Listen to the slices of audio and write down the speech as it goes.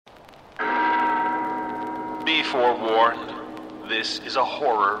Be forewarned, this is a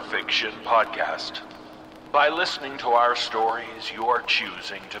horror fiction podcast. By listening to our stories, you are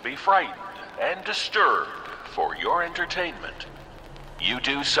choosing to be frightened and disturbed for your entertainment. You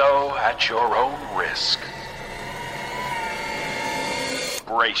do so at your own risk.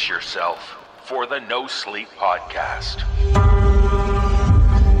 Brace yourself for the No Sleep podcast.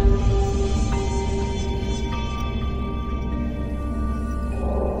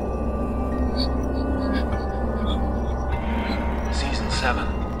 Season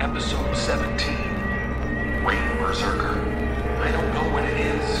 7, Episode 17, Rain Berserker. I don't know what it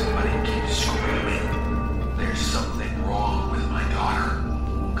is, but it keeps screaming. There's something wrong with my daughter.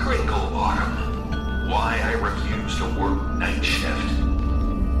 Crinkle Bottom. Why I refuse to work night shift.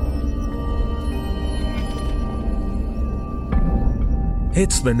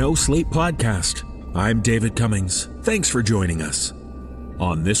 It's the No Sleep Podcast. I'm David Cummings. Thanks for joining us.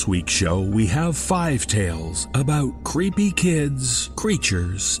 On this week's show, we have 5 tales about creepy kids,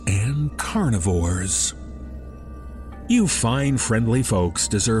 creatures, and carnivores. You fine, friendly folks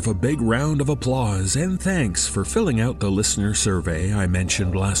deserve a big round of applause and thanks for filling out the listener survey I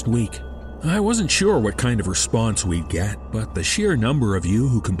mentioned last week. I wasn't sure what kind of response we'd get, but the sheer number of you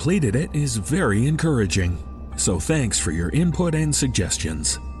who completed it is very encouraging. So thanks for your input and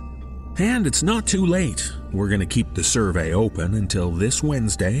suggestions. And it's not too late. We're going to keep the survey open until this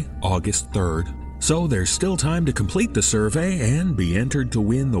Wednesday, August 3rd. So there's still time to complete the survey and be entered to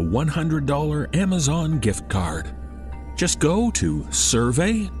win the $100 Amazon gift card. Just go to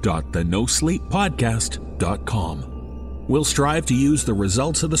survey.thenosleeppodcast.com. We'll strive to use the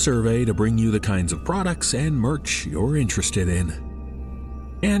results of the survey to bring you the kinds of products and merch you're interested in.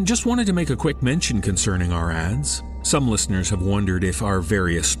 And just wanted to make a quick mention concerning our ads. Some listeners have wondered if our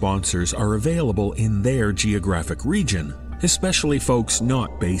various sponsors are available in their geographic region, especially folks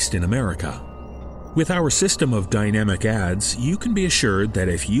not based in America. With our system of dynamic ads, you can be assured that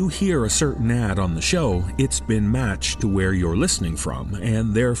if you hear a certain ad on the show, it's been matched to where you're listening from,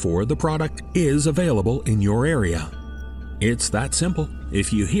 and therefore the product is available in your area. It's that simple.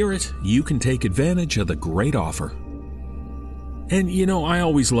 If you hear it, you can take advantage of the great offer. And you know, I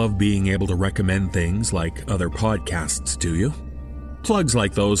always love being able to recommend things like other podcasts to you. Plugs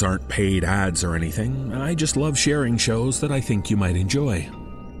like those aren't paid ads or anything. I just love sharing shows that I think you might enjoy.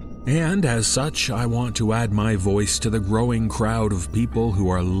 And as such, I want to add my voice to the growing crowd of people who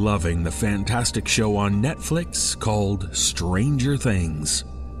are loving the fantastic show on Netflix called Stranger Things.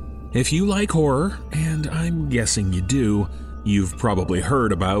 If you like horror, and I'm guessing you do, you've probably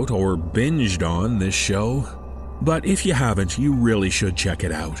heard about or binged on this show. But if you haven't, you really should check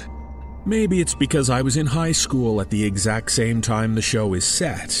it out. Maybe it's because I was in high school at the exact same time the show is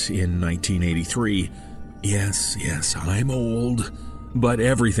set, in 1983. Yes, I'm old. But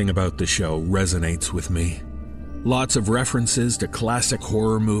everything about the show resonates with me. Lots of references to classic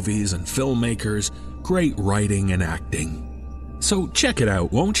horror movies and filmmakers, great writing and acting. So check it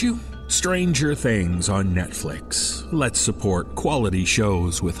out, won't you? Stranger Things on Netflix. Let's support quality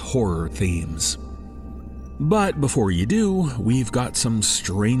shows with horror themes. But before you do, we've got some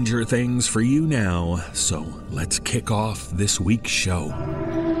Stranger Things for you now, so let's kick off this week's show.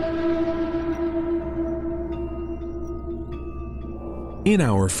 In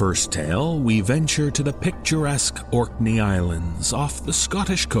our first tale, we venture to the picturesque Orkney Islands off the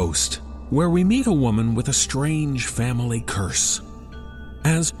Scottish coast, where we meet a woman with a strange family curse.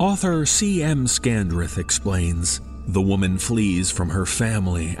 As author C.M. Scandreth explains, the woman flees from her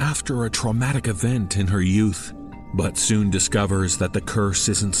family after a traumatic event in her youth, but soon discovers that the curse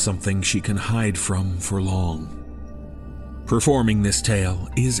isn't something she can hide from for long. Performing this tale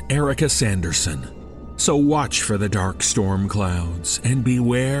is Erica Sanderson, so watch for the dark storm clouds and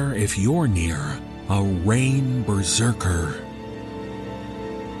beware if you're near a rain berserker.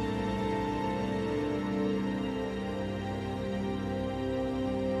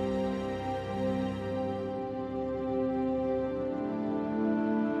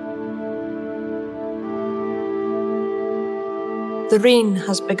 The rain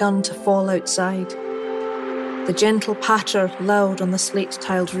has begun to fall outside. The gentle patter loud on the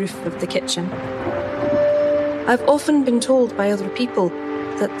slate-tiled roof of the kitchen. I've often been told by other people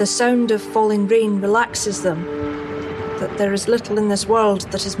that the sound of falling rain relaxes them, that there is little in this world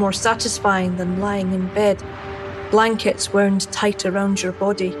that is more satisfying than lying in bed, blankets wound tight around your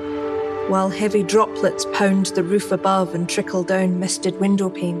body, while heavy droplets pound the roof above and trickle down misted window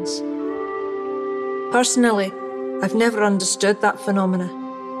panes. Personally, I've never understood that phenomena.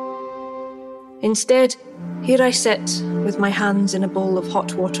 Instead, here I sit with my hands in a bowl of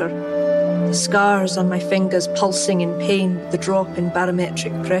hot water, the scars on my fingers pulsing in pain with the drop in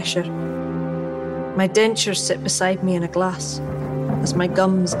barometric pressure. My dentures sit beside me in a glass, as my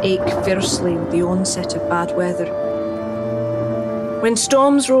gums ache fiercely with the onset of bad weather. When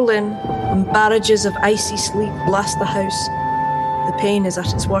storms roll in and barrages of icy sleet blast the house, the pain is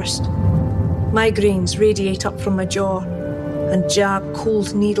at its worst. Migraines radiate up from my jaw and jab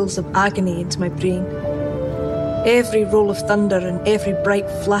cold needles of agony into my brain. Every roll of thunder and every bright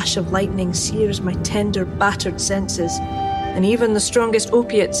flash of lightning sears my tender, battered senses, and even the strongest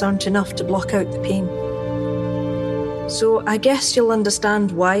opiates aren't enough to block out the pain. So I guess you'll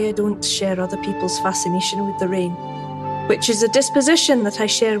understand why I don't share other people's fascination with the rain, which is a disposition that I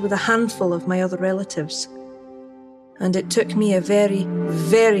share with a handful of my other relatives. And it took me a very,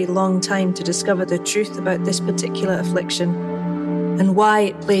 very long time to discover the truth about this particular affliction and why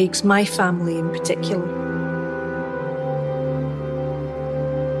it plagues my family in particular.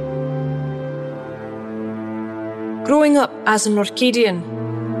 Growing up as an Orcadian,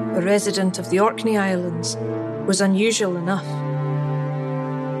 a resident of the Orkney Islands, was unusual enough.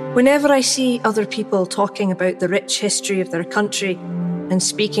 Whenever I see other people talking about the rich history of their country and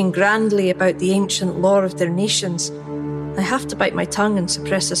speaking grandly about the ancient lore of their nations, I have to bite my tongue and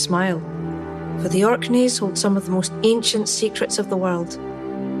suppress a smile, for the Orkneys hold some of the most ancient secrets of the world.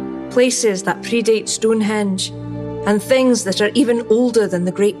 Places that predate Stonehenge, and things that are even older than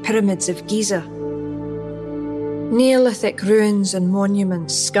the Great Pyramids of Giza. Neolithic ruins and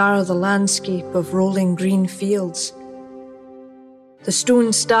monuments scar the landscape of rolling green fields. The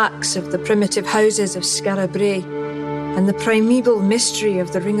stone stacks of the primitive houses of Skara Brae and the primeval mystery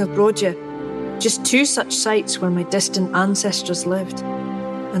of the Ring of Brodja, just two such sites where my distant ancestors lived,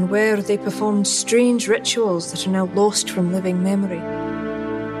 and where they performed strange rituals that are now lost from living memory.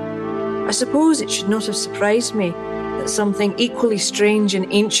 I suppose it should not have surprised me that something equally strange and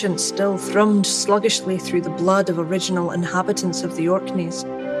ancient still thrummed sluggishly through the blood of original inhabitants of the Orkneys,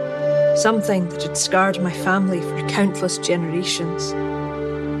 something that had scarred my family for countless generations.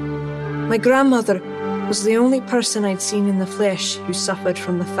 My grandmother was the only person I'd seen in the flesh who suffered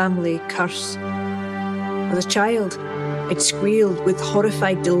from the family curse. As a child, I'd squealed with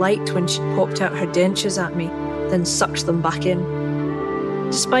horrified delight when she'd popped out her dentures at me, then sucked them back in.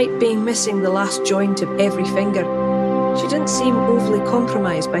 Despite being missing the last joint of every finger, she didn't seem overly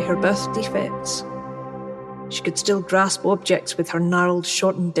compromised by her birth defects. She could still grasp objects with her gnarled,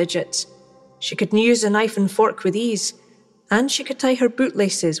 shortened digits. She could use a knife and fork with ease, and she could tie her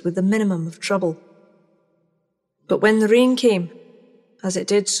bootlaces with the minimum of trouble. But when the rain came, as it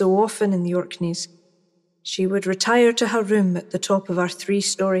did so often in the Orkneys, she would retire to her room at the top of our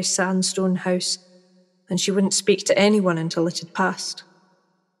 3-story sandstone house, and she wouldn't speak to anyone until it had passed.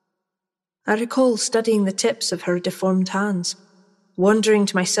 I recall studying the tips of her deformed hands, wondering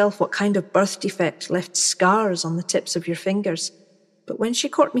to myself what kind of birth defect left scars on the tips of your fingers. But when she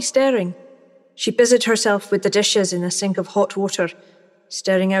caught me staring, she busied herself with the dishes in a sink of hot water,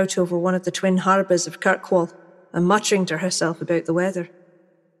 staring out over one of the twin harbours of Kirkwall and muttering to herself about the weather.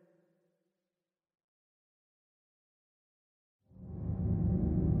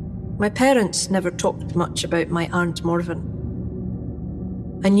 My parents never talked much about my Aunt Morven.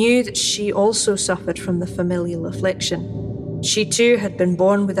 I knew that she also suffered from the familial affliction. She too had been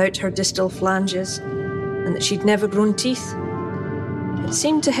born without her distal phalanges, and that she'd never grown teeth. It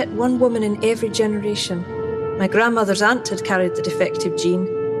seemed to hit one woman in every generation. My grandmother's aunt had carried the defective gene,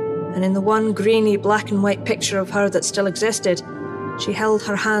 and in the one grainy black and white picture of her that still existed, she held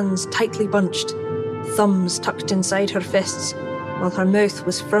her hands tightly bunched, thumbs tucked inside her fists, while her mouth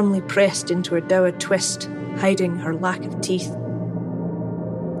was firmly pressed into a dour twist, hiding her lack of teeth.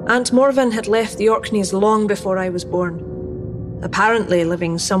 Aunt Morven had left the Orkneys long before I was born, apparently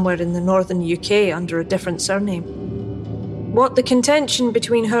living somewhere in the northern UK under a different surname. What the contention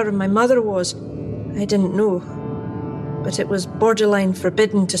between her and my mother was, I didn't know, but it was borderline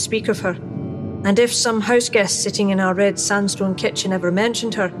forbidden to speak of her, and if some houseguest sitting in our red sandstone kitchen ever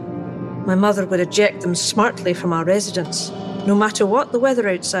mentioned her, my mother would eject them smartly from our residence, no matter what the weather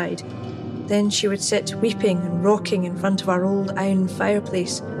outside. Then she would sit weeping and rocking in front of our old iron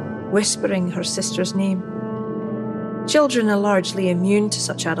fireplace, whispering her sister's name. Children are largely immune to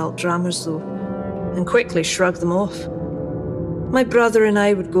such adult dramas, though, and quickly shrug them off. My brother and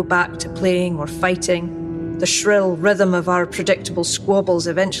I would go back to playing or fighting, the shrill rhythm of our predictable squabbles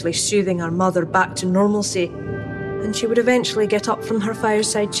eventually soothing our mother back to normalcy, and she would eventually get up from her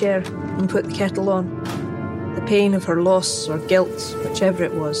fireside chair and put the kettle on, the pain of her loss or guilt, whichever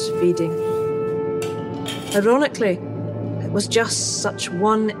it was, fading. Ironically, it was just such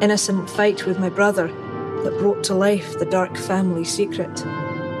one innocent fight with my brother that brought to life the dark family secret.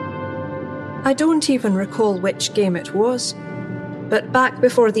 I don't even recall which game it was, But back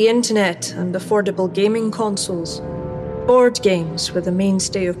before the internet and affordable gaming consoles, board games were the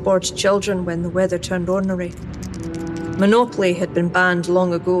mainstay of bored children when the weather turned ornery. Monopoly had been banned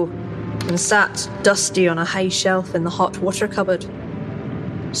long ago and sat dusty on a high shelf in the hot water cupboard.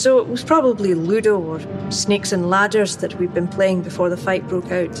 So it was probably Ludo or Snakes and Ladders that we'd been playing before the fight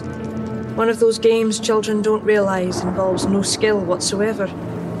broke out. One of those games children don't realise involves no skill whatsoever,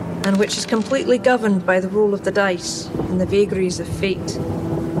 and which is completely governed by the roll of the dice and the vagaries of fate.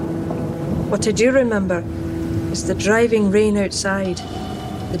 What I do remember is the driving rain outside,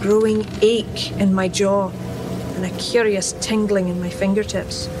 the growing ache in my jaw, and a curious tingling in my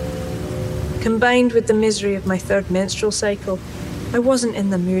fingertips. Combined with the misery of my third menstrual cycle, I wasn't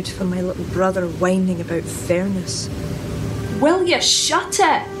in the mood for my little brother whining about fairness. Will you shut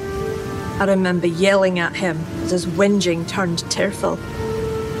it? I remember yelling at him as his whinging turned tearful.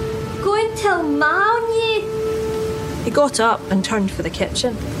 Go and tell Ma on you. He got up and turned for the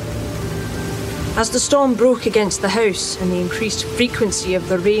kitchen. As the storm broke against the house and the increased frequency of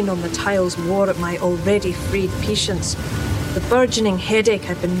the rain on the tiles wore at my already frayed patience, the burgeoning headache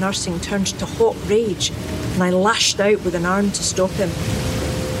I'd been nursing turned to hot rage, and I lashed out with an arm to stop him.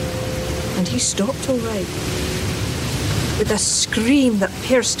 And he stopped all right. With a scream that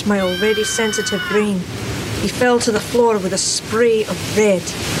pierced my already sensitive brain, he fell to the floor with a spray of red.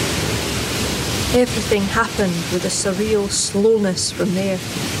 Everything happened with a surreal slowness from there,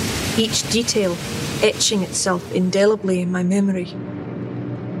 each detail etching itself indelibly in my memory.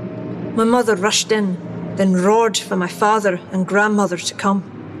 My mother rushed in, then roared for my father and grandmother to come.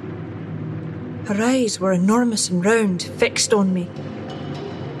 Her eyes were enormous and round, fixed on me.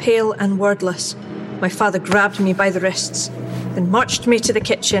 Pale and wordless, my father grabbed me by the wrists, then marched me to the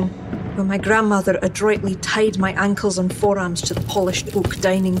kitchen, where my grandmother adroitly tied my ankles and forearms to the polished oak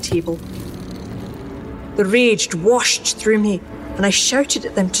dining table. The rage washed through me, and I shouted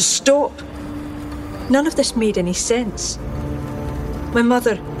at them to stop. None of this made any sense. My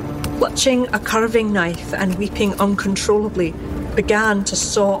mother, clutching a carving knife and weeping uncontrollably, began to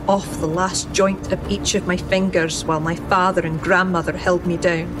saw off the last joint of each of my fingers while my father and grandmother held me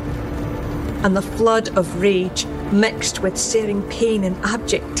down. And the flood of rage mixed with searing pain and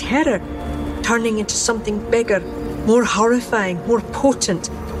abject terror, turning into something bigger, more horrifying, more potent,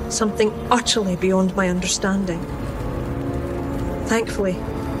 something utterly beyond my understanding. Thankfully,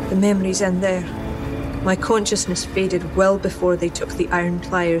 the memories end there. My consciousness faded well before they took the iron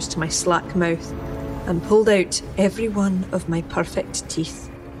pliers to my slack mouth and pulled out every one of my perfect teeth.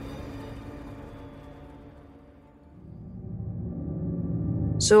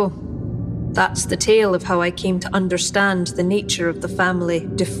 So, that's the tale of how I came to understand the nature of the family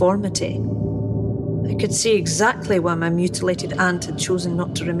deformity. I could see exactly why my mutilated aunt had chosen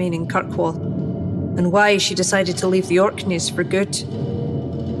not to remain in Kirkwall, and why she decided to leave the Orkneys for good.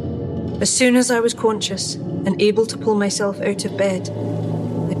 As soon as I was conscious and able to pull myself out of bed,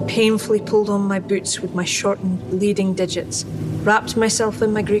 I painfully pulled on my boots with my shortened, bleeding digits, wrapped myself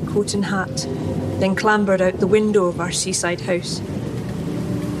in my greatcoat and hat, then clambered out the window of our seaside house.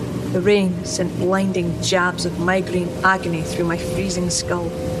 The rain sent blinding jabs of migraine agony through my freezing skull,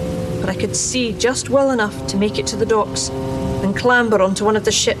 but I could see just well enough to make it to the docks and clamber onto one of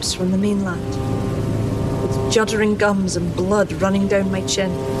the ships from the mainland. With juddering gums and blood running down my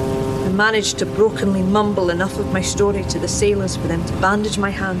chin, I managed to brokenly mumble enough of my story to the sailors for them to bandage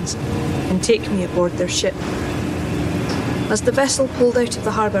my hands and take me aboard their ship. As the vessel pulled out of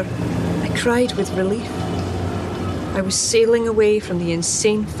the harbour, I cried with relief. I was sailing away from the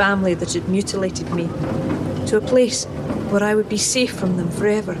insane family that had mutilated me to a place where I would be safe from them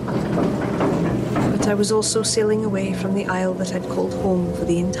forever. But I was also sailing away from the isle that I'd called home for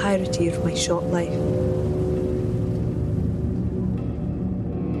the entirety of my short life.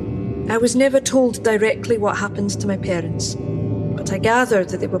 I was never told directly what happened to my parents, but I gathered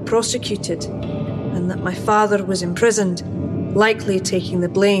that they were prosecuted and that my father was imprisoned, likely taking the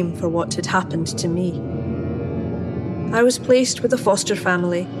blame for what had happened to me. I was placed with a foster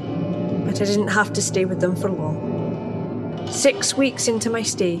family, but I didn't have to stay with them for long. 6 weeks into my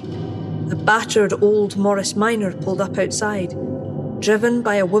stay, a battered old Morris minor pulled up outside, driven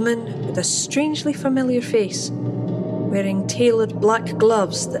by a woman with a strangely familiar face, wearing tailored black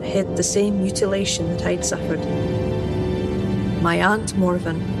gloves that hid the same mutilation that I'd suffered. My Aunt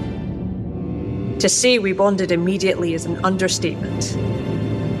Morven. To say we bonded immediately is an understatement.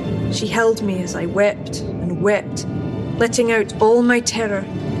 She held me as I wept and wept, letting out all my terror,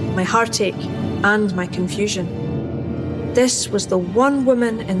 my heartache, and my confusion. This was the one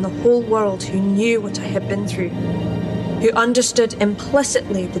woman in the whole world who knew what I had been through, who understood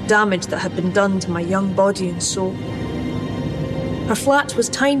implicitly the damage that had been done to my young body and soul. Her flat was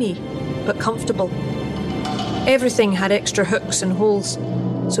tiny, but comfortable. Everything had extra hooks and holes,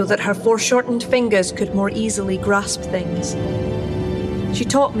 so that her foreshortened fingers could more easily grasp things. She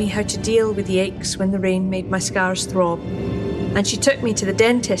taught me how to deal with the aches when the rain made my scars throb, and she took me to the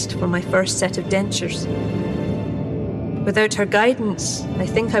dentist for my first set of dentures. Without her guidance, I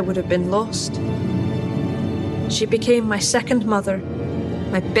think I would have been lost. She became my second mother,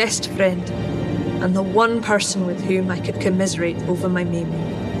 my best friend, and the one person with whom I could commiserate over my maiming.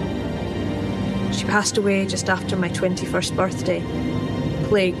 She passed away just after my 21st birthday,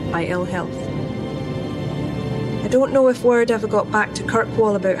 plagued by ill health. I don't know if word ever got back to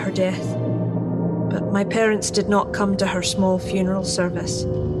Kirkwall about her death, but my parents did not come to her small funeral service.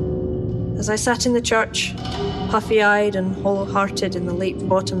 As I sat in the church, puffy-eyed and hollow-hearted in the late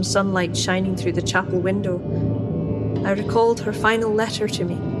autumn sunlight shining through the chapel window, I recalled her final letter to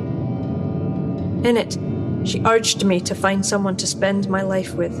me. In it, she urged me to find someone to spend my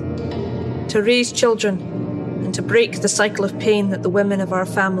life with, to raise children, and to break the cycle of pain that the women of our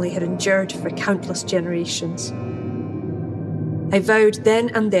family had endured for countless generations. I vowed then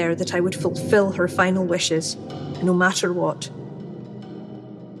and there that I would fulfill her final wishes, no matter what.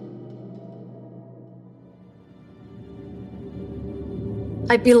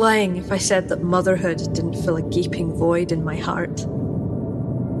 I'd be lying if I said that motherhood didn't fill a gaping void in my heart.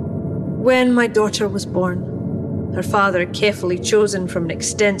 When my daughter was born, her father carefully chosen from an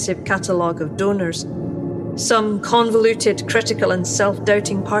extensive catalogue of donors, some convoluted, critical and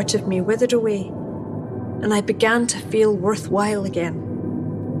self-doubting part of me withered away, and I began to feel worthwhile again.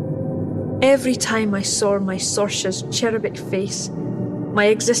 Every time I saw my Sorcia's cherubic face, my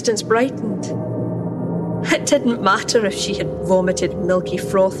existence brightened. It didn't matter if she had vomited milky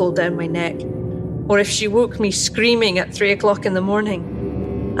froth all down my neck, or if she woke me screaming at 3 o'clock in the morning.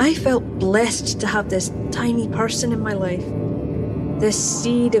 I felt blessed to have this tiny person in my life, this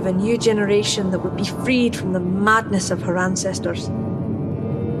seed of a new generation that would be freed from the madness of her ancestors.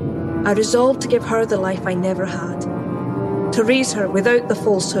 I resolved to give her the life I never had, to raise her without the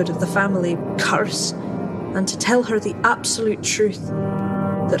falsehood of the family curse, and to tell her the absolute truth,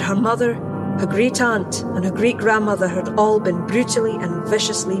 that her mother, her great-aunt and her great-grandmother had all been brutally and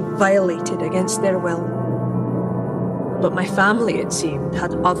viciously violated against their will. But my family, it seemed,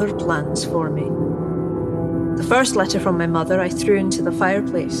 had other plans for me. The first letter from my mother I threw into the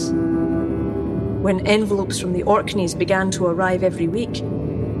fireplace. When envelopes from the Orkneys began to arrive every week,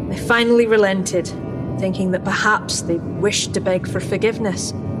 I finally relented, thinking that perhaps they wished to beg for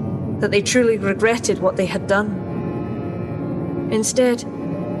forgiveness, that they truly regretted what they had done. Instead,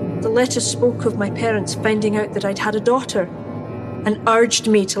 the letters spoke of my parents finding out that I'd had a daughter and urged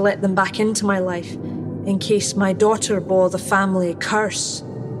me to let them back into my life in case my daughter bore the family curse.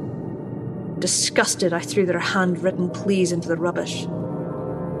 Disgusted, I threw their handwritten pleas into the rubbish.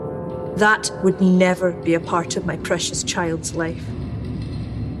 That would never be a part of my precious child's life.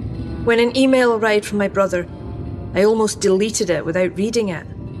 When an email arrived from my brother, I almost deleted it without reading it,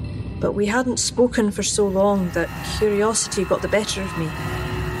 but we hadn't spoken for so long that curiosity got the better of me,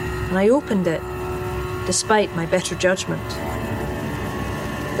 and I opened it, despite my better judgment.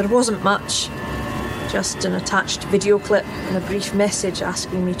 There wasn't much, just an attached video clip and a brief message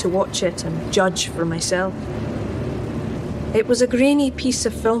asking me to watch it and judge for myself. It was a grainy piece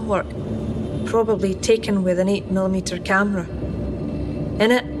of film work, probably taken with an 8mm camera. In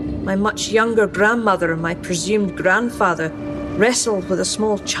it, my much younger grandmother and my presumed grandfather wrestled with a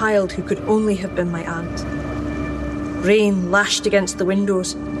small child who could only have been my aunt. Rain lashed against the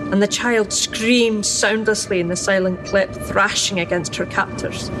windows, and the child screamed soundlessly in the silent clip, thrashing against her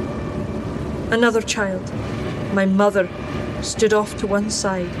captors. Another child, my mother, stood off to one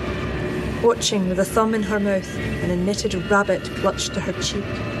side, watching with a thumb in her mouth and a knitted rabbit clutched to her cheek.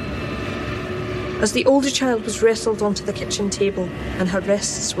 As the older child was wrestled onto the kitchen table and her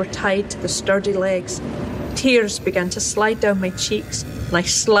wrists were tied to the sturdy legs, tears began to slide down my cheeks, and I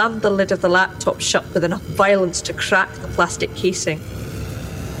slammed the lid of the laptop shut with enough violence to crack the plastic casing.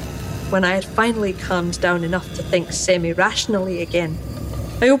 When I had finally calmed down enough to think semi-rationally again,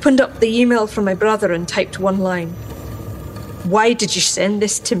 I opened up the email from my brother and typed one line. "Why did you send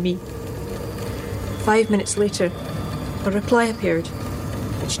this to me?" 5 minutes later, a reply appeared,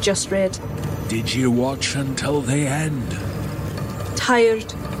 which just read, Did you watch until the end?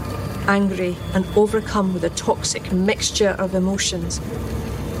 Tired, angry, and overcome with a toxic mixture of emotions,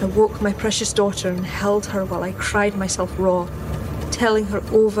 I woke my precious daughter and held her while I cried myself raw, telling her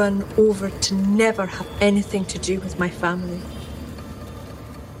over and over to never have anything to do with my family.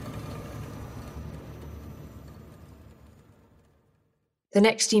 The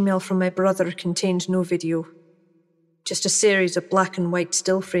next email from my brother contained no video. just a series of black and white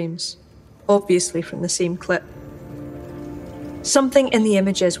still frames, obviously from the same clip. Something in the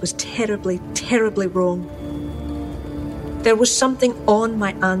images was terribly, terribly wrong. There was something on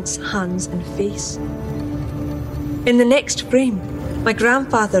my aunt's hands and face. In the next frame, my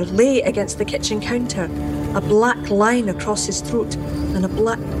grandfather lay against the kitchen counter, a black line across his throat and a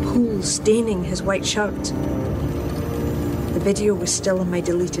black pool staining his white shirt. The video was still on my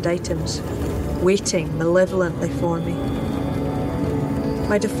deleted items, waiting malevolently for me.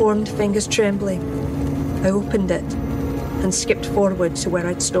 My deformed fingers trembling, I opened it and skipped forward to where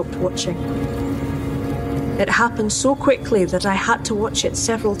I'd stopped watching. It happened so quickly that I had to watch it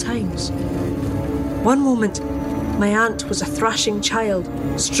several times. One moment, my aunt was a thrashing child,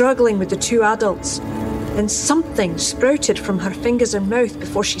 struggling with the two adults. Then something sprouted from her fingers and mouth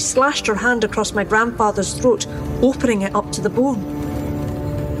before she slashed her hand across my grandfather's throat, opening it up to the bone.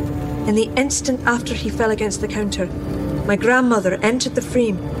 In the instant after he fell against the counter, my grandmother entered the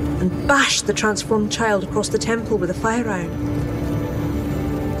frame and bashed the transformed child across the temple with a fire iron.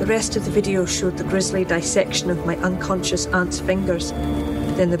 The rest of the video showed the grisly dissection of my unconscious aunt's fingers,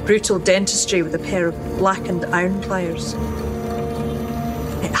 then the brutal dentistry with a pair of blackened iron pliers.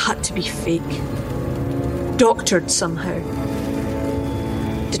 It had to be fake. Doctored somehow.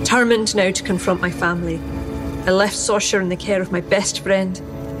 Determined now to confront my family, I left Sasha in the care of my best friend.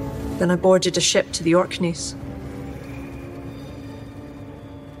 Then I boarded a ship to the Orkneys.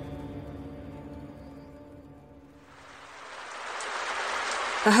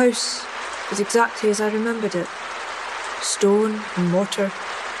 The house was exactly as I remembered it. Stone and mortar,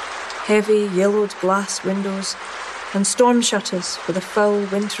 heavy yellowed glass windows, and storm shutters for the foul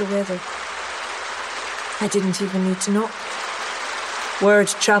winter weather. I didn't even need to knock. Word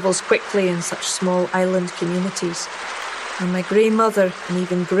travels quickly in such small island communities, and my grey mother and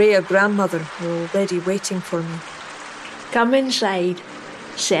even greyer grandmother were already waiting for me. Come inside.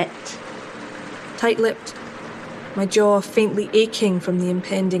 Sit. Tight-lipped, my jaw faintly aching from the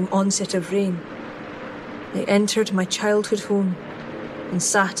impending onset of rain, I entered my childhood home and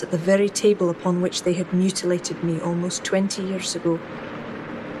sat at the very table upon which they had mutilated me almost 20 years ago.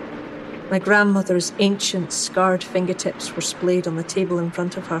 My grandmother's ancient, scarred fingertips were splayed on the table in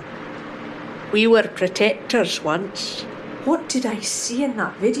front of her. We were protectors once. What did I see in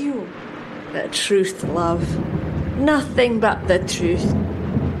that video? The truth, love. Nothing but the truth.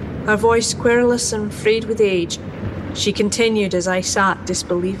 Her voice querulous and frayed with age, she continued as I sat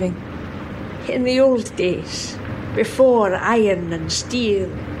disbelieving. In the old days, before iron and steel,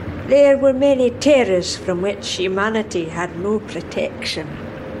 there were many terrors from which humanity had no protection.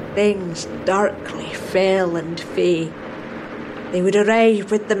 Things darkly fell and fey. They would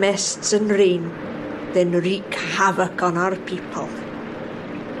arrive with the mists and rain, then wreak havoc on our people.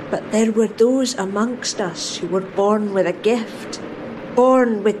 But there were those amongst us who were born with a gift,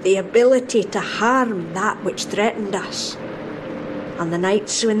 born with the ability to harm that which threatened us. On the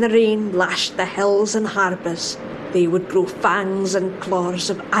nights when the rain lashed the hills and harbours, they would grow fangs and claws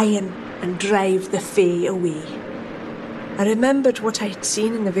of iron and drive the fae away. I remembered what I had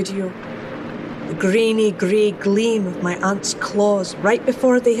seen in the video. The grainy grey gleam of my aunt's claws right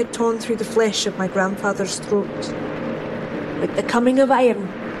before they had torn through the flesh of my grandfather's throat. With the coming of iron,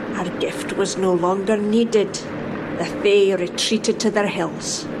 our gift was no longer needed. The fae retreated to their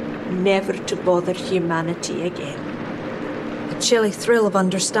hills, never to bother humanity again. A chilly thrill of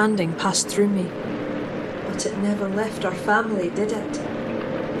understanding passed through me. But it never left our family, did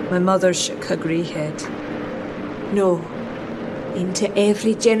it? My mother shook her grey head. No. Into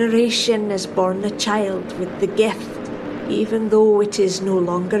every generation is born a child with the gift, even though it is no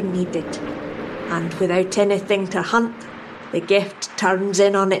longer needed. And without anything to hunt, the gift turns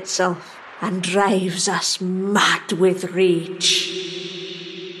in on itself and drives us mad with rage.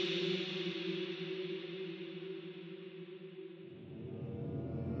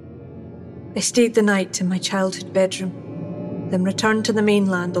 I stayed the night in my childhood bedroom, then returned to the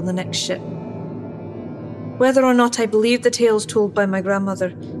mainland on the next ship. Whether or not I believed the tales told by my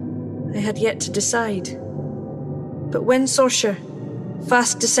grandmother, I had yet to decide. But when Sasha,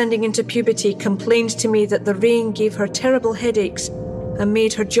 fast descending into puberty, complained to me that the rain gave her terrible headaches and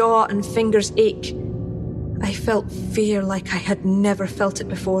made her jaw and fingers ache, I felt fear like I had never felt it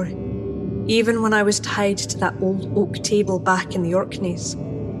before, even when I was tied to that old oak table back in the Orkneys.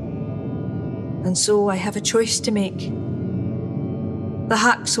 And so I have a choice to make. The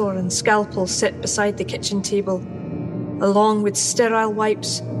hacksaw and scalpel sit beside the kitchen table, along with sterile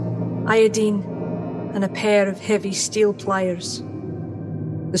wipes, iodine, and a pair of heavy steel pliers.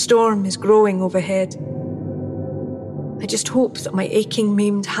 The storm is growing overhead. I just hope that my aching,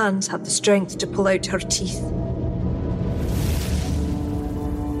 maimed hands have the strength to pull out her teeth.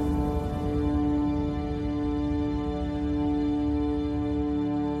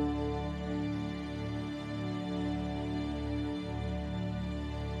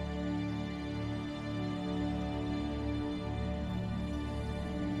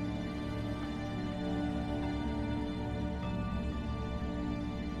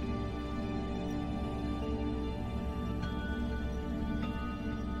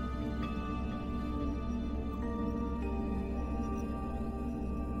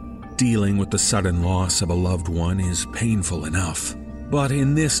 dealing with the sudden loss of a loved one is painful enough. But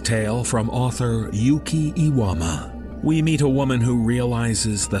in this tale from author Yuki Iwama, we meet a woman who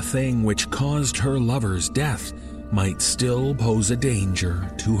realizes the thing which caused her lover's death might still pose a danger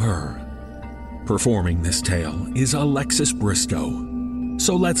to her. Performing this tale is Alexis Briscoe.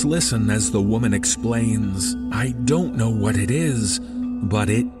 So let's listen as the woman explains, "I don't know what it is,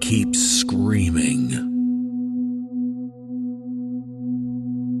 but it keeps screaming."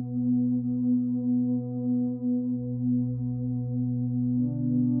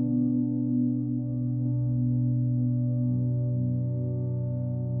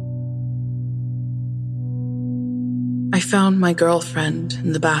 I found my girlfriend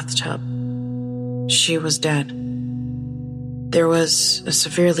in the bathtub. She was dead. There was a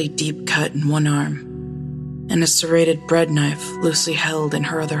severely deep cut in one arm, and a serrated bread knife loosely held in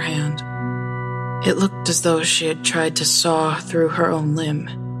her other hand. It looked as though she had tried to saw through her own limb.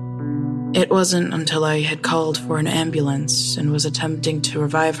 It wasn't until I had called for an ambulance and was attempting to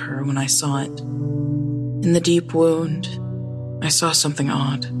revive her when I saw it. In the deep wound, I saw something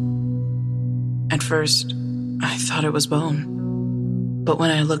odd. At first, I thought it was bone, but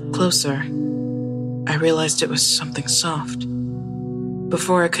when I looked closer, I realized it was something soft.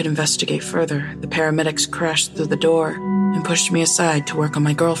 Before I could investigate further, the paramedics crashed through the door and pushed me aside to work on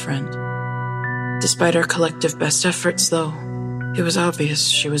my girlfriend. Despite our collective best efforts, though, it was obvious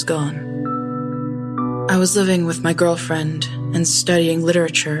she was gone. I was living with my girlfriend and studying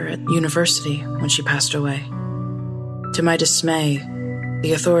literature at university when she passed away. To my dismay,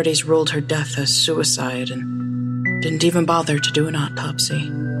 the authorities ruled her death as suicide and didn't even bother to do an autopsy.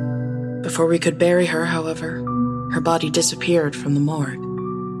 Before we could bury her, however, her body disappeared from the morgue.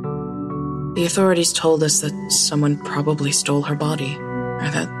 The authorities told us that someone probably stole her body, or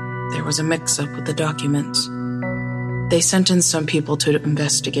that there was a mix-up with the documents. They sent in some people to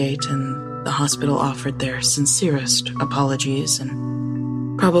investigate, and the hospital offered their sincerest apologies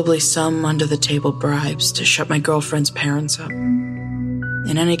and probably some under-the-table bribes to shut my girlfriend's parents up.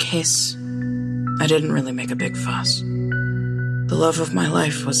 In any case, I didn't really make a big fuss. The love of my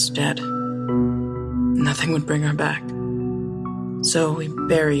life was dead. Nothing would bring her back. So we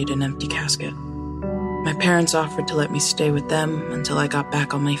buried an empty casket. My parents offered to let me stay with them until I got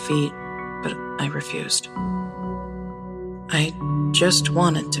back on my feet, but I refused. I just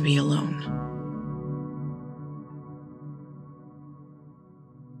wanted to be alone.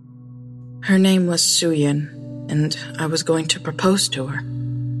 Her name was Suyin, and I was going to propose to her.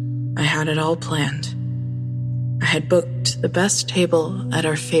 I had it all planned. I had booked the best table at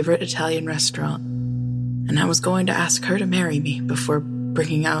our favorite Italian restaurant, and I was going to ask her to marry me before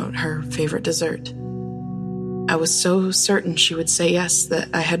bringing out her favorite dessert. I was so certain she would say yes that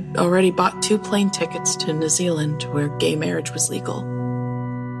I had already bought 2 plane tickets to New Zealand where gay marriage was legal.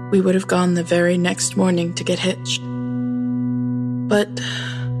 We would have gone the very next morning to get hitched. But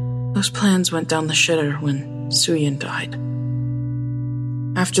those plans went down the shitter when Suyin died.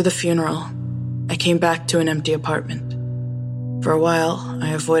 After the funeral, I came back to an empty apartment. For a while,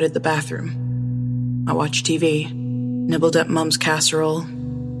 I avoided the bathroom. I watched TV, nibbled at Mom's casserole,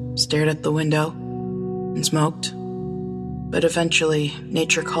 stared at the window, and smoked. But eventually,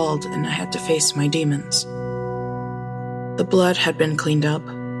 nature called and I had to face my demons. The blood had been cleaned up.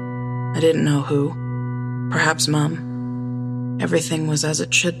 I didn't know who. Perhaps Mom. Everything was as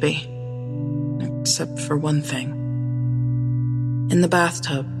it should be. Except for one thing. In the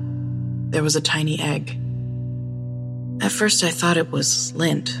bathtub, there was a tiny egg. At first I thought it was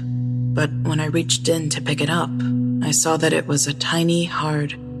lint, but when I reached in to pick it up, I saw that it was a tiny,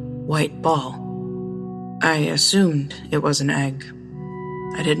 hard, white ball. I assumed it was an egg.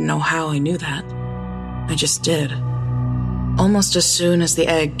 I didn't know how I knew that. I just did. Almost as soon as the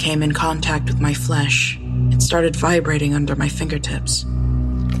egg came in contact with my flesh, it started vibrating under my fingertips.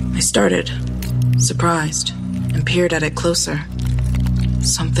 I started, surprised, and peered at it closer.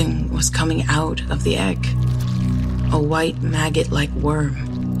 Something was coming out of the egg. A white maggot-like worm.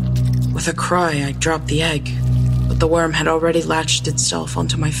 With a cry, I dropped the egg, but the worm had already latched itself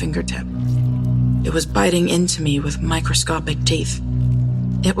onto my fingertip. It was biting into me with microscopic teeth.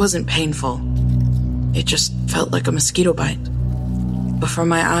 It wasn't painful. It just felt like a mosquito bite. Before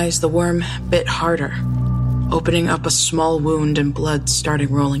my eyes, the worm bit harder, opening up a small wound and blood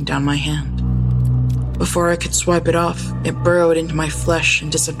started rolling down my hand. Before I could swipe it off, it burrowed into my flesh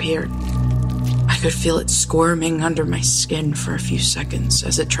and disappeared. I could feel it squirming under my skin for a few seconds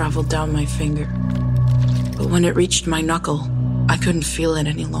as it traveled down my finger. But when it reached my knuckle, I couldn't feel it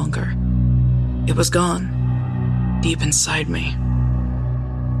any longer. It was gone, deep inside me.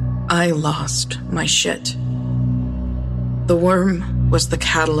 I lost my shit. The worm was the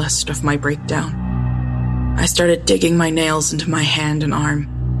catalyst of my breakdown. I started digging my nails into my hand and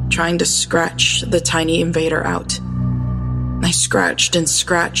arm, trying to scratch the tiny invader out. I scratched and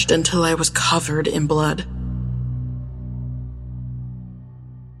scratched until I was covered in blood.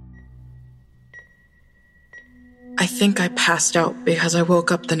 I think I passed out because I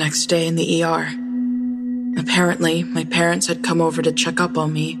woke up the next day in the ER. Apparently, my parents had come over to check up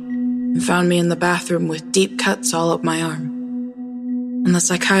on me and found me in the bathroom with deep cuts all up my arm. And the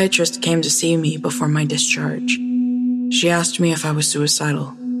psychiatrist came to see me before my discharge. She asked me if I was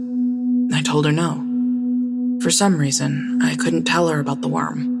suicidal. I told her no. For some reason, I couldn't tell her about the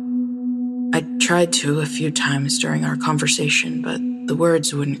worm. I tried to a few times during our conversation, but the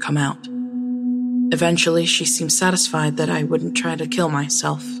words wouldn't come out. Eventually, she seemed satisfied that I wouldn't try to kill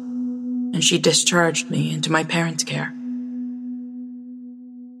myself, and she discharged me into my parents' care.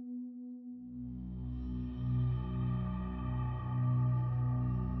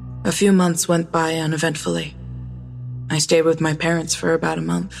 A few months went by uneventfully. I stayed with my parents for about a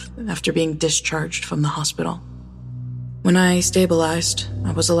month after being discharged from the hospital. When I stabilized,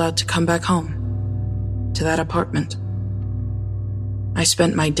 I was allowed to come back home, to that apartment. I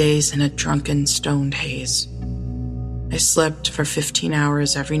spent my days in a drunken, stoned haze. I slept for 15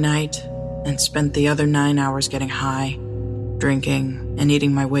 hours every night and spent the other 9 hours getting high, drinking, and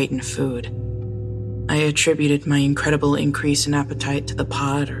eating my weight in food. I attributed my incredible increase in appetite to the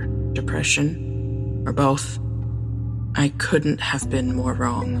pot or depression, or both. I couldn't have been more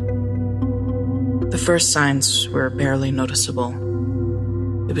wrong. The first signs were barely noticeable.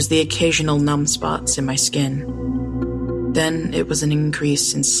 It was the occasional numb spots in my skin. Then it was an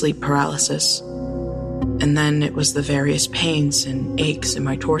increase in sleep paralysis. And then it was the various pains and aches in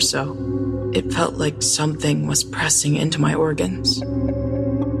my torso. It felt like something was pressing into my organs.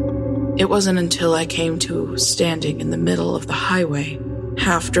 It wasn't until I came to standing in the middle of the highway,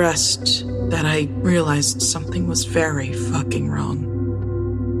 half-dressed, that I realized something was very fucking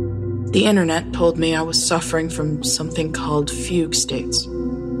wrong. The internet told me I was suffering from something called fugue states.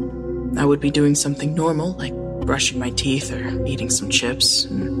 I would be doing something normal, like brushing my teeth or eating some chips,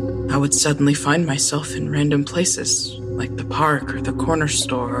 and I would suddenly find myself in random places, like the park or the corner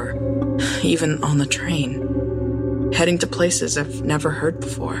store, or even on the train, heading to places I've never heard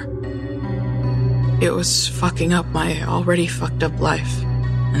before. It was fucking up my already fucked up life,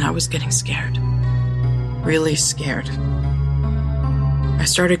 and I was getting scared. Really scared. I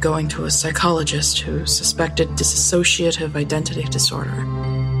started going to a psychologist who suspected dissociative identity disorder.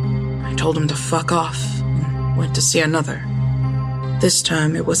 I told him to fuck off and went to see another. This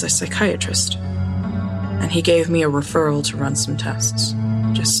time it was a psychiatrist, and he gave me a referral to run some tests,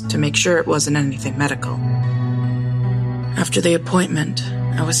 just to make sure it wasn't anything medical. After the appointment,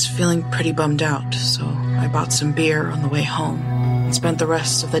 I was feeling pretty bummed out, so I bought some beer on the way home and spent the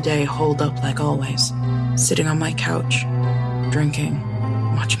rest of the day holed up like always, sitting on my couch, drinking,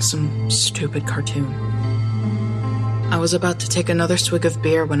 watching some stupid cartoon. I was about to take another swig of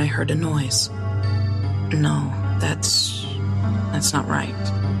beer when I heard a noise. No, that's not right.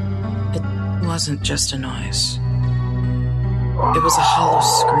 It wasn't just a noise. It was a hollow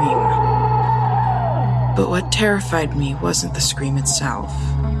scream. But what terrified me wasn't the scream itself.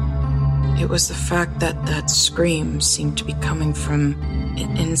 It was the fact that that scream seemed to be coming from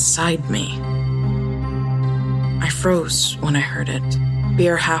inside me. I froze when I heard it,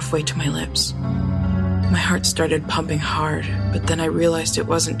 beer halfway to my lips. My heart started pumping hard, but then I realized it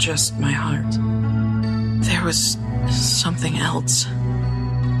wasn't just my heart. There was something else.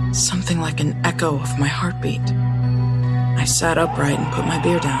 Something like an echo of my heartbeat. I sat upright and put my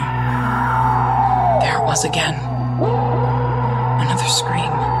beer down. There it was again. Another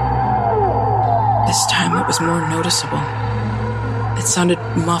scream. This time it was more noticeable. It sounded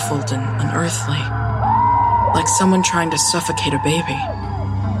muffled and unearthly, like someone trying to suffocate a baby.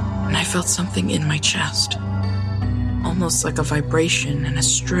 And I felt something in my chest, almost like a vibration and a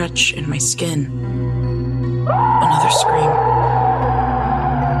stretch in my skin. Another scream.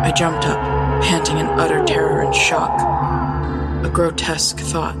 I jumped up, panting in utter terror and shock. A grotesque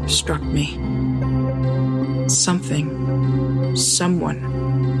thought struck me. Someone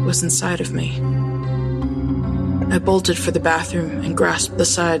was inside of me. I bolted for the bathroom and grasped the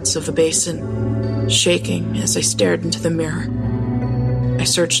sides of the basin, shaking as I stared into the mirror. I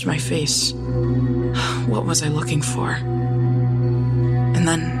searched my face. What was I looking for? And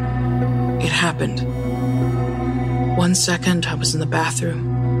then it happened. 1 second I was in the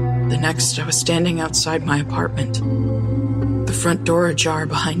bathroom. The next I was standing outside my apartment, the front door ajar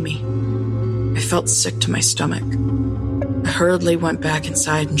behind me. I felt sick to my stomach. I hurriedly went back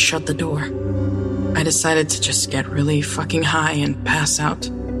inside and shut the door. I decided to just get really fucking high and pass out,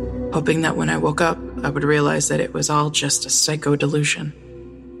 hoping that when I woke up, I would realize that it was all just a psycho delusion.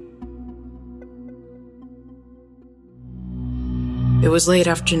 It was late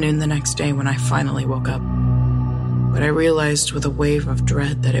afternoon the next day when I finally woke up, but I realized with a wave of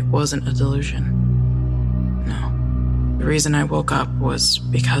dread that it wasn't a delusion. No, the reason I woke up was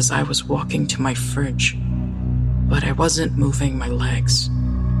because I was walking to my fridge, but I wasn't moving my legs.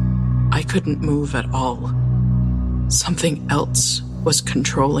 I couldn't move at all. Something else was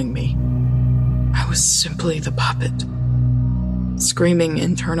controlling me. I was simply the puppet. Screaming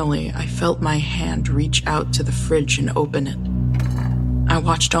internally, I felt my hand reach out to the fridge and open it. I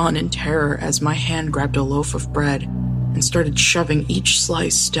watched on in terror as my hand grabbed a loaf of bread and started shoving each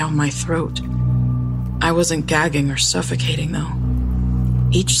slice down my throat. I wasn't gagging or suffocating, though.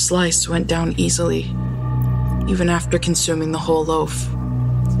 Each slice went down easily, even after consuming the whole loaf.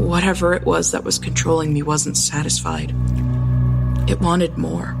 Whatever it was that was controlling me wasn't satisfied. It wanted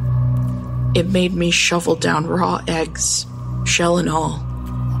more. It made me shovel down raw eggs, shell and all,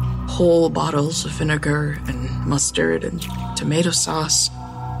 whole bottles of vinegar and mustard and tomato sauce,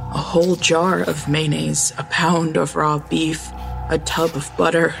 a whole jar of mayonnaise, a pound of raw beef, a tub of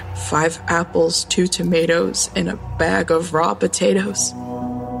butter, 5 apples, 2 tomatoes, and a bag of raw potatoes.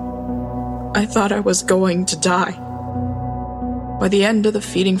 I thought I was going to die. By the end of the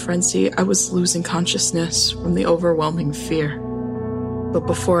feeding frenzy, I was losing consciousness from the overwhelming fear. But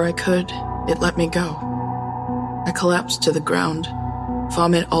before I could, it let me go. I collapsed to the ground,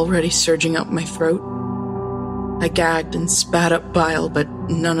 vomit already surging up my throat. I gagged and spat up bile, but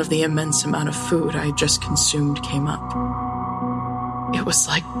none of the immense amount of food I had just consumed came up. It was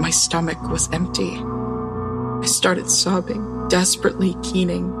like my stomach was empty. I started sobbing, desperately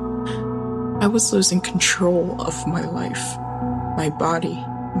keening. I was losing control of my life, my body,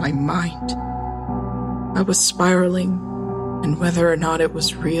 my mind. I was spiraling, and whether or not it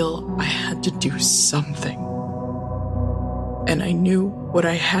was real, I had to do something. And I knew what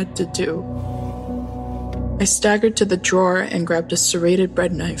I had to do. I staggered to the drawer and grabbed a serrated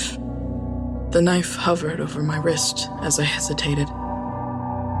bread knife. The knife hovered over my wrist as I hesitated.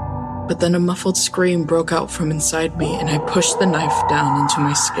 But then a muffled scream broke out from inside me, and I pushed the knife down into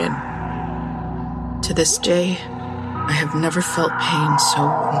my skin. To this day, I have never felt pain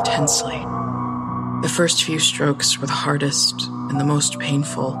so intensely. The first few strokes were the hardest and the most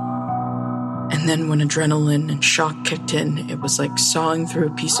painful. And then when adrenaline and shock kicked in, it was like sawing through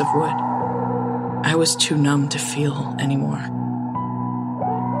a piece of wood. I was too numb to feel anymore.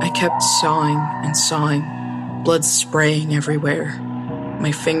 I kept sawing and sawing, blood spraying everywhere,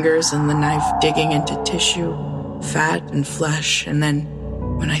 my fingers and the knife digging into tissue, fat and flesh, and then,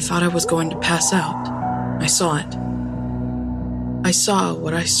 when I thought I was going to pass out, I saw it. I saw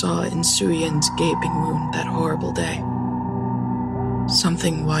what I saw in Suyen's gaping wound that horrible day.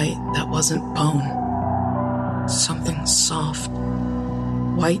 Something white that wasn't bone. Something soft.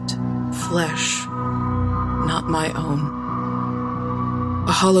 White flesh. Not my own.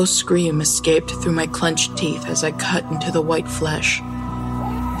 A hollow scream escaped through my clenched teeth as I cut into the white flesh.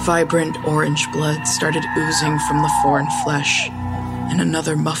 Vibrant orange blood started oozing from the foreign flesh, and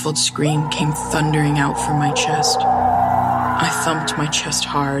another muffled scream came thundering out from my chest. I thumped my chest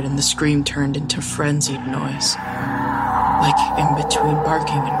hard, and the scream turned into frenzied noise, like in between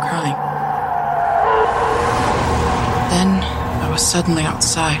barking and crying. Then I was suddenly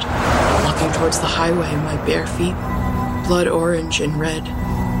outside, walking towards the highway, my bare feet, blood orange and red,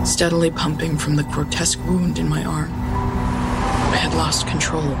 steadily pumping from the grotesque wound in my arm. I had lost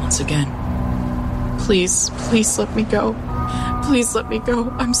control once again. Please let me go. Please let me go.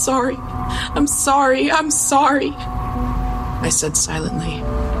 I'm sorry. I'm sorry. I'm sorry. I said silently.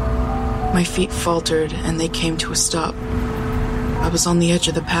 My feet faltered and they came to a stop. I was on the edge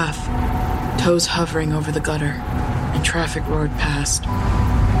of the path, toes hovering over the gutter, and traffic roared past.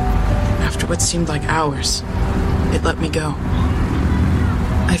 After what seemed like hours, it let me go.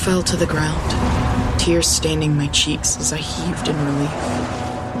 I fell to the ground, tears staining my cheeks as I heaved in relief.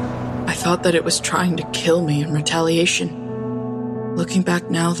 I thought that it was trying to kill me in retaliation. Looking back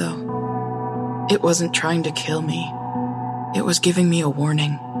now, though, it wasn't trying to kill me. It was giving me a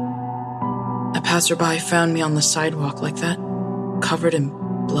warning. A passerby found me on the sidewalk like that, covered in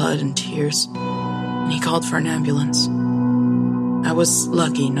blood and tears, and he called for an ambulance. I was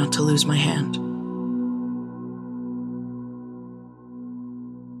lucky not to lose my hand.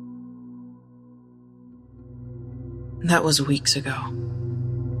 That was weeks ago.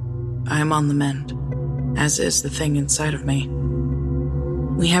 I am on the mend, as is the thing inside of me.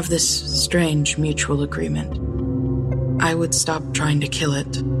 We have this strange mutual agreement. I would stop trying to kill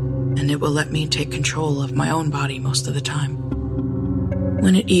it, and it will let me take control of my own body most of the time.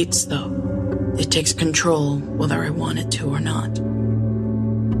 When it eats, though, it takes control whether I want it to or not.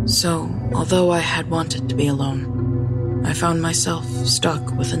 So, although I had wanted to be alone, I found myself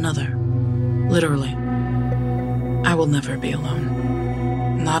stuck with another. Literally. I will never be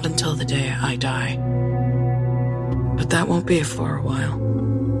alone. Not until the day I die. But that won't be for a while.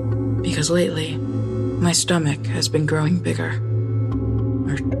 Because lately, my stomach has been growing bigger.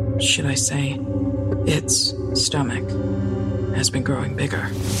 Or should I say, its stomach has been growing bigger.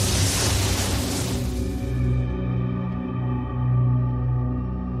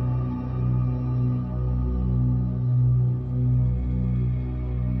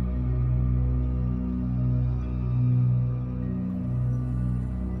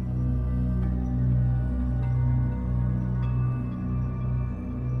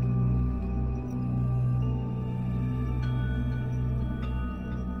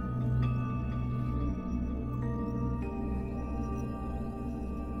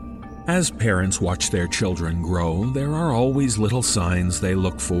 As parents watch their children grow, there are always little signs they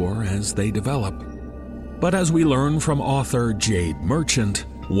look for as they develop. But as we learn from author Jade Merchant,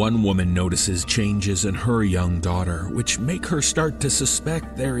 one woman notices changes in her young daughter which make her start to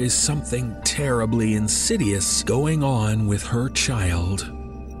suspect there is something terribly insidious going on with her child.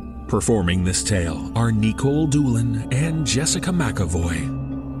 Performing this tale are Nicole Doolin and Jessica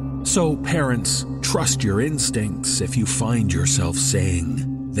McAvoy. So parents, trust your instincts if you find yourself saying,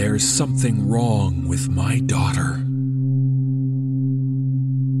 "There's something wrong with my daughter."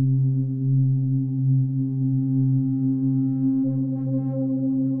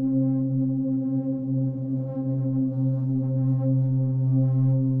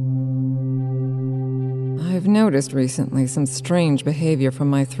 I've noticed recently some strange behavior from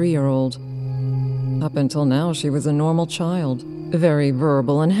my 3-year-old. Up until now, she was a normal child, very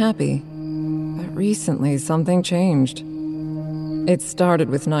verbal and happy. But recently, something changed. It started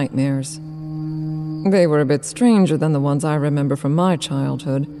with nightmares. They were a bit stranger than the ones I remember from my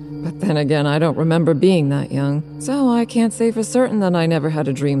childhood, but then again, I don't remember being that young, so I can't say for certain that I never had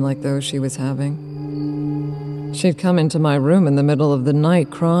a dream like those she was having. She'd come into my room in the middle of the night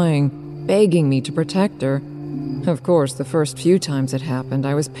crying, begging me to protect her. Of course, the first few times it happened,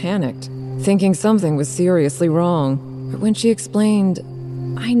 I was panicked, thinking something was seriously wrong, but when she explained,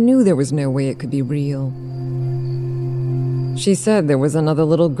 I knew there was no way it could be real. She said there was another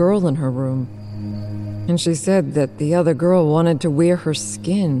little girl in her room, and she said that the other girl wanted to wear her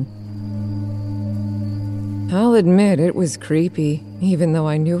skin. I'll admit it was creepy, even though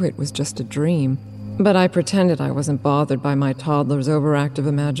I knew it was just a dream, but I pretended I wasn't bothered by my toddler's overactive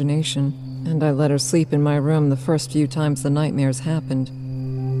imagination, and I let her sleep in my room the first few times the nightmares happened.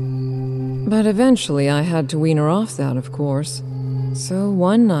 But eventually I had to wean her off that, of course. So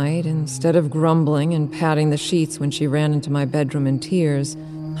one night, instead of grumbling and patting the sheets when she ran into my bedroom in tears,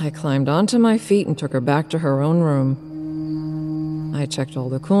 I climbed onto my feet and took her back to her own room. I checked all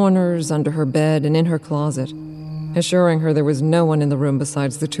the corners, under her bed, and in her closet, assuring her there was no one in the room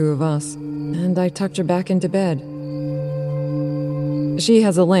besides the two of us, and I tucked her back into bed. She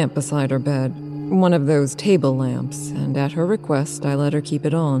has a lamp beside her bed, one of those table lamps, and at her request, I let her keep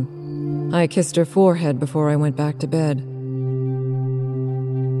it on. I kissed her forehead before I went back to bed.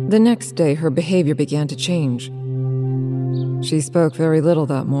 The next day, her behavior began to change. She spoke very little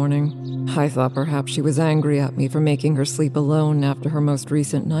that morning. I thought perhaps she was angry at me for making her sleep alone after her most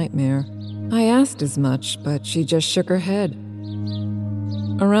recent nightmare. I asked as much, but she just shook her head.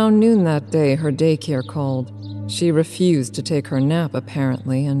 Around noon that day, her daycare called. She refused to take her nap,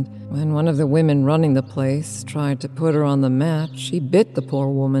 apparently, and when one of the women running the place tried to put her on the mat, she bit the poor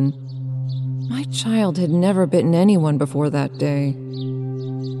woman. My child had never bitten anyone before that day.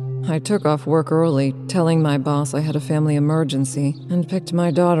 I took off work early, telling my boss I had a family emergency, and picked my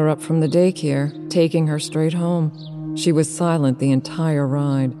daughter up from the daycare, taking her straight home. She was silent the entire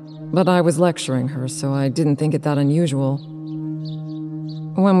ride, but I was lecturing her, so I didn't think it that unusual.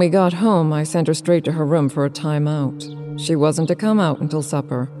 When we got home, I sent her straight to her room for a timeout. She wasn't to come out until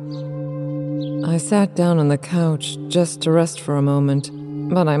supper. I sat down on the couch just to rest for a moment,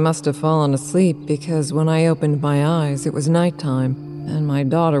 but I must have fallen asleep because when I opened my eyes, it was nighttime, and my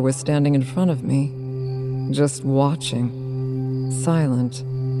daughter was standing in front of me, just watching, silent.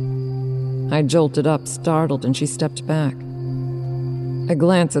 I jolted up, startled, and she stepped back. A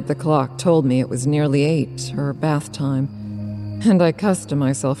glance at the clock told me it was nearly 8, her bath time, and I cussed to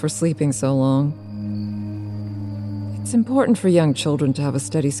myself for sleeping so long. It's important for young children to have a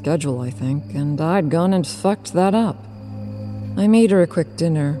steady schedule, I think, and I'd gone and fucked that up. I made her a quick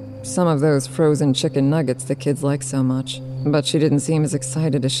dinner, some of those frozen chicken nuggets the kids like so much, but she didn't seem as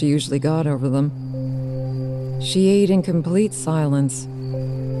excited as she usually got over them. She ate in complete silence.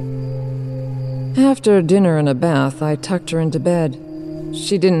 After dinner and a bath, I tucked her into bed.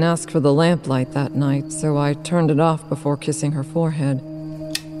 She didn't ask for the lamplight that night, so I turned it off before kissing her forehead.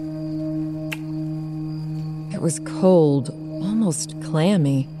 It was cold, almost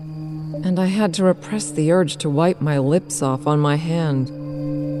clammy, and I had to repress the urge to wipe my lips off on my hand.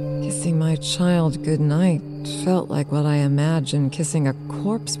 Kissing my child goodnight felt like what I imagined kissing a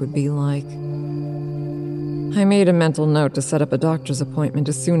corpse would be like. I made a mental note to set up a doctor's appointment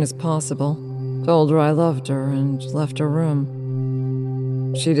as soon as possible, told her I loved her, and left her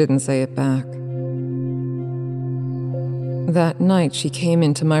room. She didn't say it back. That night, she came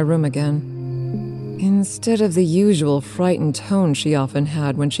into my room again. Instead of the usual frightened tone she often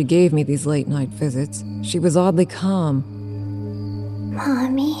had when she gave me these late-night visits, she was oddly calm.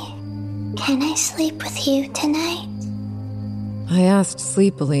 Mommy, can I sleep with you tonight? I asked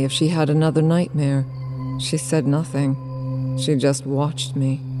sleepily if she had another nightmare. She said nothing. She just watched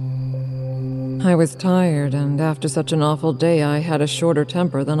me. I was tired, and after such an awful day, I had a shorter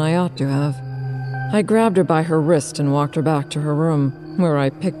temper than I ought to have. I grabbed her by her wrist and walked her back to her room, where I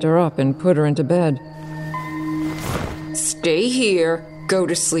picked her up and put her into bed. "Stay here. Go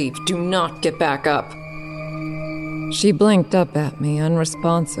to sleep. Do not get back up." She blinked up at me,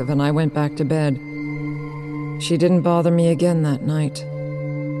 unresponsive, and I went back to bed. She didn't bother me again that night.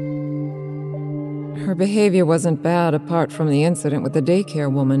 Her behavior wasn't bad apart from the incident with the daycare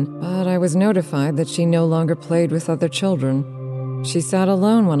woman, but I was notified that she no longer played with other children. She sat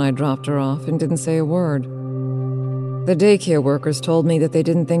alone when I dropped her off and didn't say a word. The daycare workers told me that they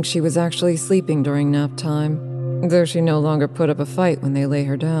didn't think she was actually sleeping during nap time, though she no longer put up a fight when they lay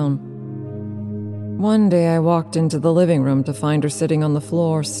her down. One day I walked into the living room to find her sitting on the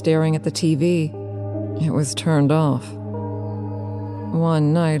floor staring at the TV. It was turned off.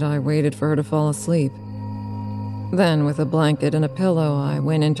 One night I waited for her to fall asleep. Then, with a blanket and a pillow, I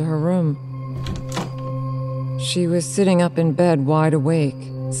went into her room. She was sitting up in bed wide awake,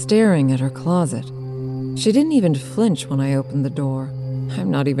 staring at her closet. She didn't even flinch when I opened the door.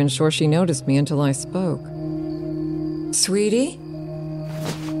 I'm not even sure she noticed me until I spoke. "Sweetie?"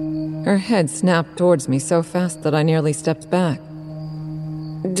 Her head snapped towards me so fast that I nearly stepped back.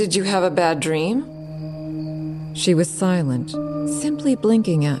 "Did you have a bad dream?" She was silent, simply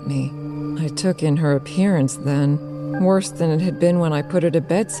blinking at me. I took in her appearance then, worse than it had been when I put her to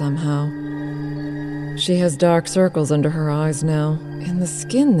bed somehow. She has dark circles under her eyes now, and the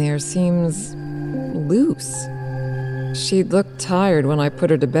skin there seems loose. She'd looked tired when I put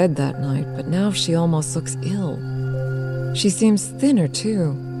her to bed that night, but now she almost looks ill. She seems thinner,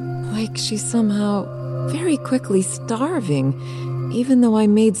 too, like she's somehow very quickly starving, even though I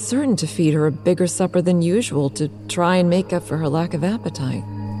made certain to feed her a bigger supper than usual to try and make up for her lack of appetite.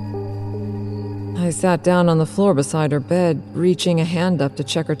 I sat down on the floor beside her bed, reaching a hand up to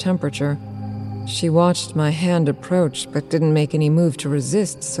check her temperature. She watched my hand approach, but didn't make any move to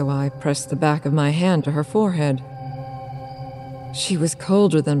resist, so I pressed the back of my hand to her forehead. She was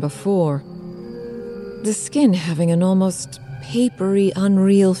colder than before, the skin having an almost papery,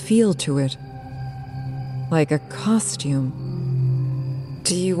 unreal feel to it, like a costume.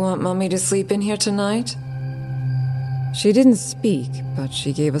 "Do you want Mommy to sleep in here tonight?" She didn't speak, but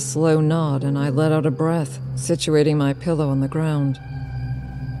she gave a slow nod, and I let out a breath, situating my pillow on the ground.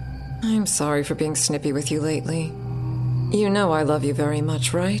 "I'm sorry for being snippy with you lately. You know I love you very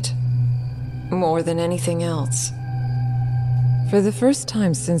much, right? More than anything else." For the first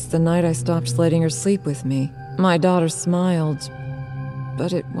time since the night I stopped letting her sleep with me, my daughter smiled,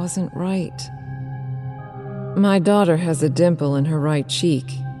 but it wasn't right. My daughter has a dimple in her right cheek,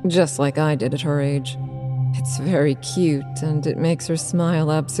 just like I did at her age. It's very cute, and it makes her smile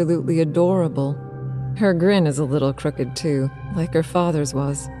absolutely adorable. Her grin is a little crooked too, like her father's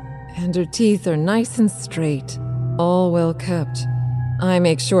was, and her teeth are nice and straight, all well kept. I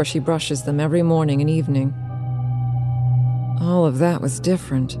make sure she brushes them every morning and evening. All of that was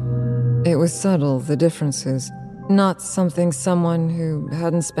different. It was subtle, the differences, not something someone who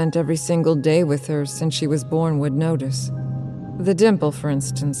hadn't spent every single day with her since she was born would notice. The dimple, for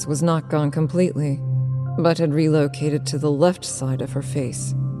instance, was not gone completely, but had relocated to the left side of her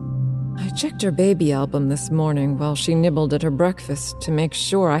face. I checked her baby album this morning while she nibbled at her breakfast to make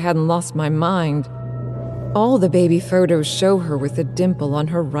sure I hadn't lost my mind. All the baby photos show her with a dimple on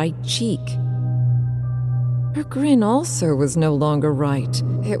her right cheek. Her grin also was no longer right.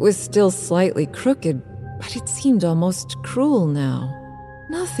 It was still slightly crooked, but it seemed almost cruel now.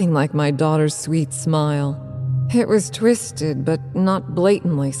 Nothing like my daughter's sweet smile. It was twisted, but not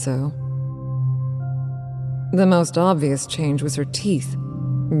blatantly so. The most obvious change was her teeth.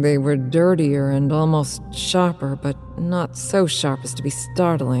 They were dirtier and almost sharper, but not so sharp as to be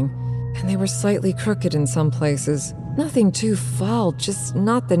startling. And they were slightly crooked in some places. Nothing too foul, just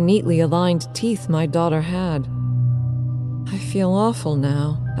not the neatly aligned teeth my daughter had. I feel awful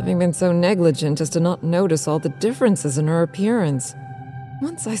now, having been so negligent as to not notice all the differences in her appearance.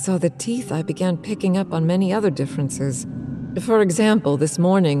 Once I saw the teeth, I began picking up on many other differences. For example, this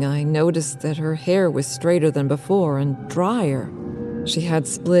morning I noticed that her hair was straighter than before and drier. She had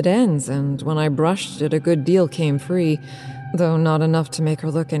split ends, and when I brushed it, a good deal came free, though not enough to make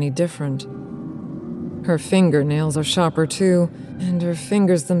her look any different. Her fingernails are sharper too, and her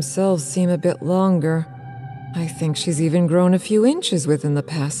fingers themselves seem a bit longer. I think she's even grown a few inches within the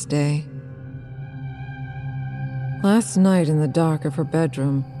past day. Last night in the dark of her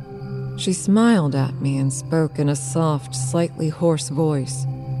bedroom, she smiled at me and spoke in a soft, slightly hoarse voice.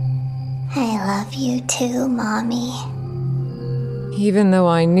 I love you too, Mommy. Even though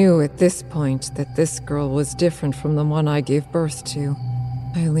I knew at this point that this girl was different from the one I gave birth to,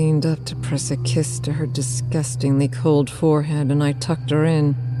 I leaned up to press a kiss to her disgustingly cold forehead, and I tucked her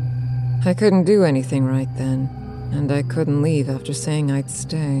in. I couldn't do anything right then, and I couldn't leave after saying I'd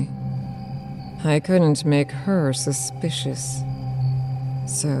stay. I couldn't make her suspicious.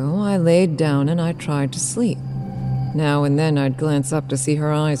 So I laid down and I tried to sleep. Now and then I'd glance up to see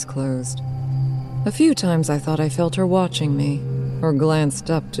her eyes closed. A few times I thought I felt her watching me, or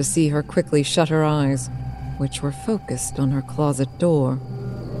glanced up to see her quickly shut her eyes, which were focused on her closet door.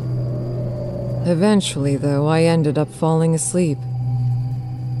 Eventually, though, I ended up falling asleep.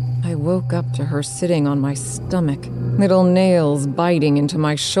 I woke up to her sitting on my stomach, little nails biting into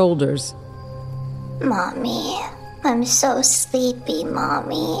my shoulders. Mommy, I'm so sleepy,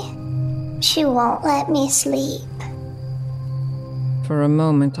 Mommy. She won't let me sleep. For a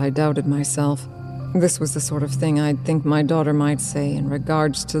moment, I doubted myself. This was the sort of thing I'd think my daughter might say in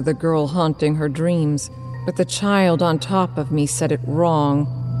regards to the girl haunting her dreams, but the child on top of me said it wrong.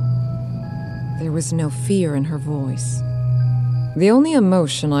 There was no fear in her voice. The only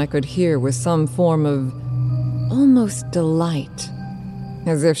emotion I could hear was some form of almost delight,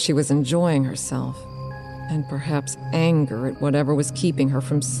 as if she was enjoying herself, and perhaps anger at whatever was keeping her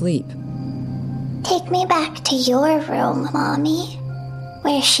from sleep. Take me back to your room, Mommy,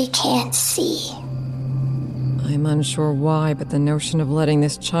 where she can't see. I'm unsure why, but the notion of letting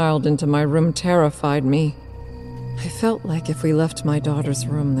this child into my room terrified me. I felt like if we left my daughter's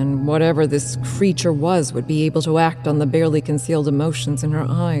room, then whatever this creature was would be able to act on the barely concealed emotions in her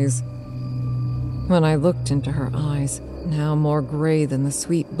eyes. When I looked into her eyes, now more gray than the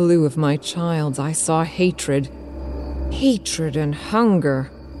sweet blue of my child's, I saw hatred. Hatred and hunger.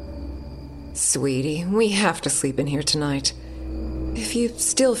 Sweetie, we have to sleep in here tonight. If you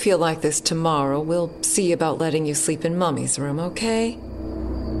still feel like this tomorrow, we'll see about letting you sleep in Mummy's room, okay?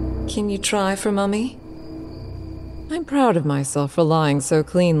 Can you try for Mummy? I'm proud of myself for lying so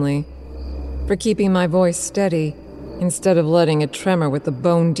cleanly, for keeping my voice steady, instead of letting it tremor with the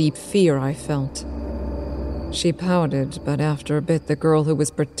bone-deep fear I felt. She pouted, but after a bit the girl who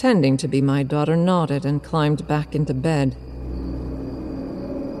was pretending to be my daughter nodded and climbed back into bed.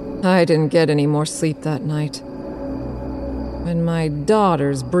 I didn't get any more sleep that night. When my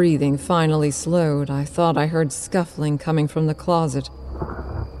daughter's breathing finally slowed, I thought I heard scuffling coming from the closet.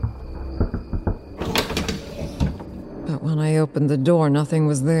 But when I opened the door, nothing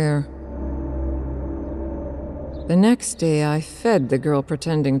was there. The next day, I fed the girl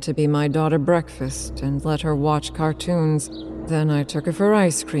pretending to be my daughter breakfast and let her watch cartoons. Then I took her for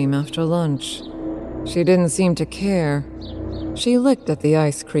ice cream after lunch. She didn't seem to care. She licked at the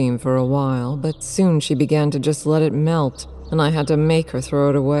ice cream for a while, but soon she began to just let it melt, and I had to make her throw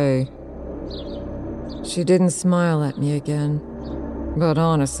it away. She didn't smile at me again, but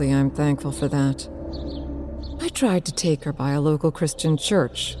honestly, I'm thankful for that. I tried to take her by a local Christian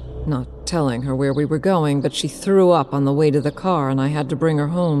church, not telling her where we were going, but she threw up on the way to the car and I had to bring her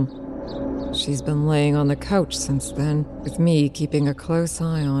home. She's been laying on the couch since then, with me keeping a close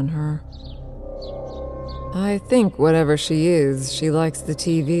eye on her. I think whatever she is, she likes the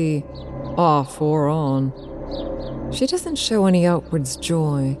TV, off or on. She doesn't show any outwards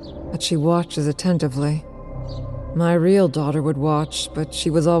joy, but she watches attentively. My real daughter would watch, but she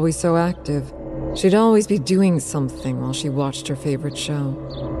was always so active. She'd always be doing something while she watched her favorite show.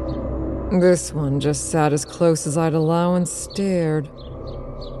 This one just sat as close as I'd allow and stared.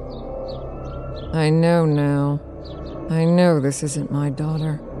 I know now. I know this isn't my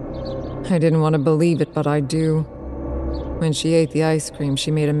daughter. I didn't want to believe it, but I do. When she ate the ice cream,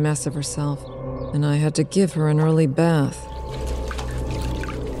 she made a mess of herself. and I had to give her an early bath.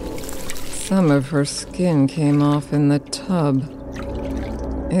 Some of her skin came off in the tub.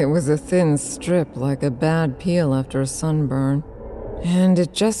 It was a thin strip like a bad peel after a sunburn, and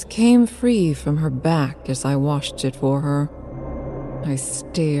it just came free from her back as I washed it for her. I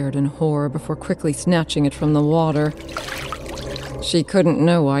stared in horror before quickly snatching it from the water. She couldn't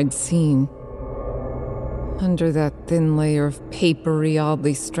know I'd seen. Under that thin layer of papery,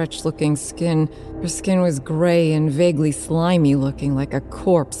 oddly stretched-looking skin, her skin was gray and vaguely slimy looking, like a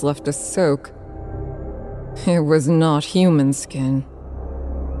corpse left to soak. It was not human skin.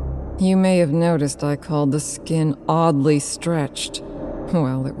 You may have noticed I called the skin oddly stretched.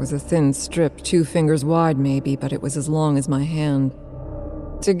 Well, it was a thin strip, 2 fingers wide maybe, but it was as long as my hand.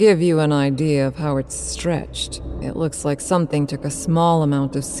 To give you an idea of how it's stretched, it looks like something took a small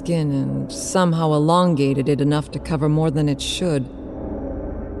amount of skin and somehow elongated it enough to cover more than it should.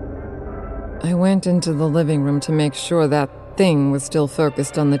 I went into the living room to make sure that thing was still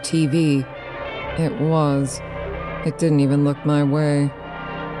focused on the TV. It was. It didn't even look my way.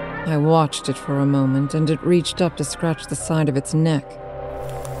 I watched it for a moment, and it reached up to scratch the side of its neck.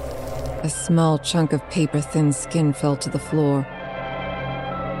 A small chunk of paper-thin skin fell to the floor.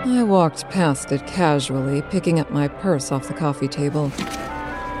 I walked past it casually, picking up my purse off the coffee table.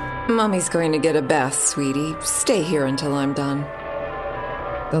 "Mommy's going to get a bath, sweetie. Stay here until I'm done."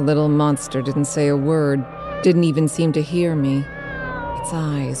 The little monster didn't say a word, didn't even seem to hear me. Its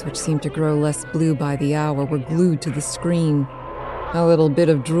eyes, which seemed to grow less blue by the hour, were glued to the screen. A little bit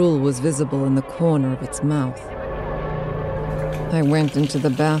of drool was visible in the corner of its mouth. I went into the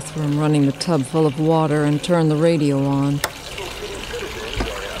bathroom, running the tub full of water, and turned the radio on.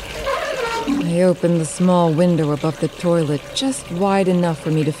 I opened the small window above the toilet, just wide enough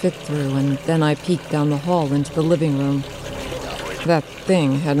for me to fit through, and then I peeked down the hall into the living room. That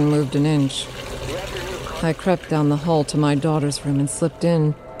thing hadn't moved an inch. I crept down the hall to my daughter's room and slipped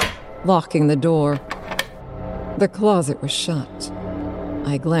in, locking the door. The closet was shut.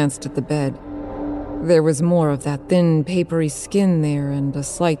 I glanced at the bed. There was more of that thin, papery skin there and a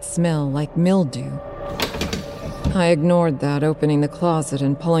slight smell like mildew. I ignored that, opening the closet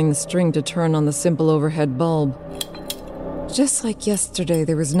and pulling the string to turn on the simple overhead bulb. Just like yesterday,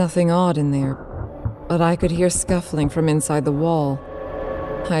 there was nothing odd in there, but I could hear scuffling from inside the wall.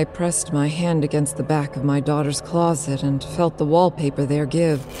 I pressed my hand against the back of my daughter's closet and felt the wallpaper there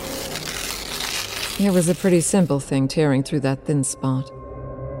give. It was a pretty simple thing tearing through that thin spot.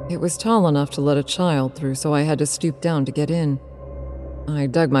 It was tall enough to let a child through, so I had to stoop down to get in. I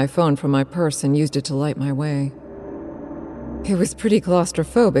dug my phone from my purse and used it to light my way. It was pretty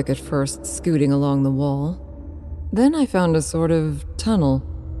claustrophobic at first, scooting along the wall. Then I found a sort of tunnel.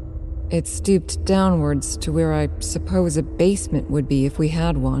 It stooped downwards to where I suppose a basement would be if we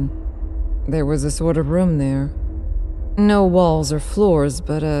had one. There was a sort of room there. No walls or floors,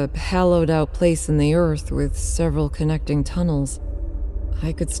 but a hollowed-out place in the earth with several connecting tunnels.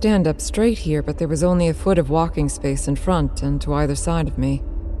 I could stand up straight here, but there was only a foot of walking space in front and to either side of me.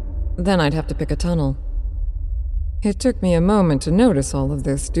 Then I'd have to pick a tunnel. It took me a moment to notice all of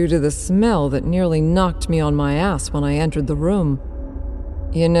this due to the smell that nearly knocked me on my ass when I entered the room.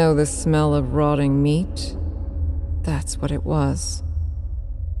 You know the smell of rotting meat? That's what it was.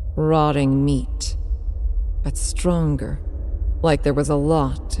 Rotting meat. But stronger. Like there was a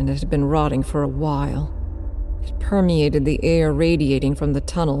lot and it had been rotting for a while. It permeated the air radiating from the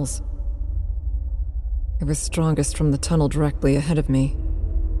tunnels. It was strongest from the tunnel directly ahead of me.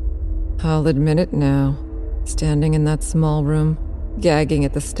 I'll admit it now. Standing in that small room, gagging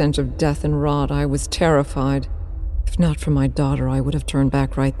at the stench of death and rot, I was terrified. If not for my daughter, I would have turned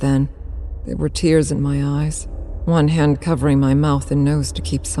back right then. There were tears in my eyes, one hand covering my mouth and nose to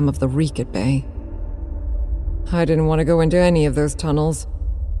keep some of the reek at bay. I didn't want to go into any of those tunnels.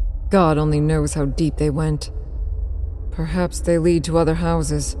 God only knows how deep they went. Perhaps they lead to other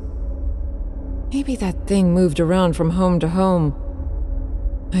houses. Maybe that thing moved around from home to home.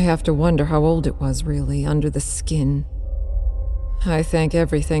 I have to wonder how old it was, really, under the skin. I thank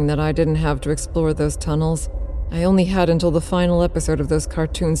everything that I didn't have to explore those tunnels. I only had until the final episode of those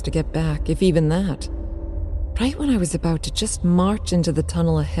cartoons to get back, if even that. Right when I was about to just march into the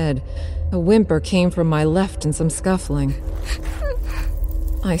tunnel ahead, a whimper came from my left and some scuffling.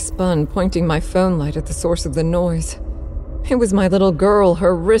 I spun, pointing my phone light at the source of the noise. It was my little girl,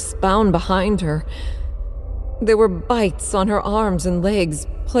 her wrists bound behind her. There were bites on her arms and legs,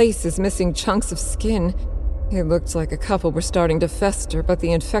 places missing chunks of skin. It looked like a couple were starting to fester, but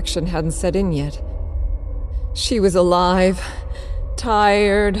the infection hadn't set in yet. She was alive.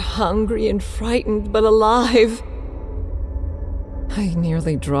 Tired, hungry, and frightened, but alive. I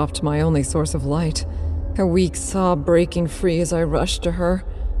nearly dropped my only source of light, a weak sob breaking free as I rushed to her.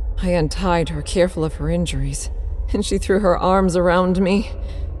 I untied her, careful of her injuries, and she threw her arms around me.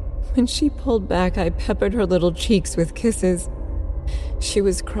 When she pulled back, I peppered her little cheeks with kisses. She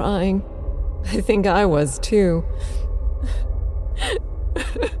was crying. I think I was, too.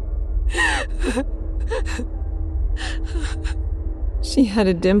 She had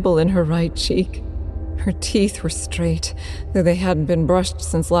a dimple in her right cheek. Her teeth were straight, though they hadn't been brushed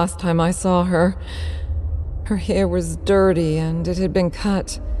since last time I saw her. Her hair was dirty, and it had been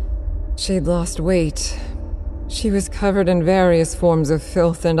cut. She'd lost weight. She was covered in various forms of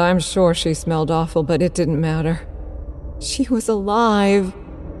filth, and I'm sure she smelled awful, but it didn't matter. She was alive.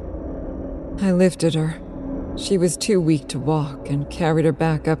 I lifted her. She was too weak to walk, and carried her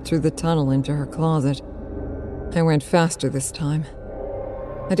back up through the tunnel into her closet. I went faster this time.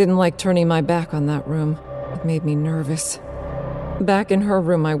 I didn't like turning my back on that room. It made me nervous. Back in her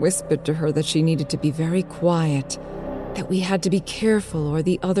room, I whispered to her that she needed to be very quiet, that we had to be careful or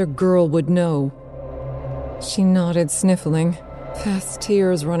the other girl would know. She nodded, sniffling, fast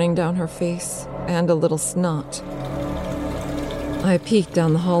tears running down her face, and a little snot. I peeked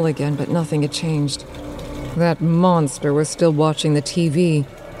down the hall again, but nothing had changed. That monster was still watching the TV.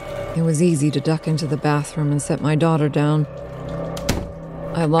 It was easy to duck into the bathroom and set my daughter down.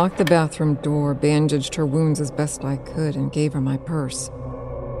 I locked the bathroom door, bandaged her wounds as best I could, and gave her my purse.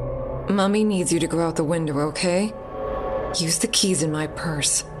 Mommy needs you to go out the window, okay? Use the keys in my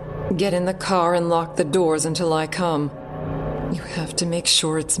purse. Get in the car and lock the doors until I come. You have to make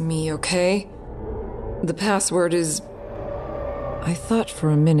sure it's me, okay? The password is... I thought for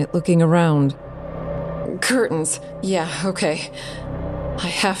a minute, looking around. Curtains. Yeah, okay. I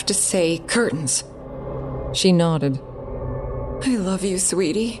have to say curtains. She nodded. I love you,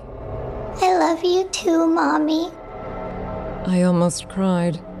 sweetie. I love you too, Mommy. I almost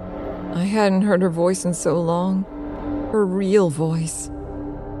cried. I hadn't heard her voice in so long. Her real voice.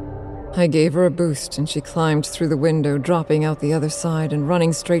 I gave her a boost, and she climbed through the window, dropping out the other side and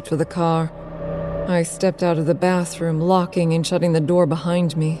running straight for the car. I stepped out of the bathroom, locking and shutting the door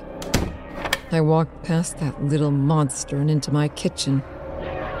behind me. I walked past that little monster and into my kitchen.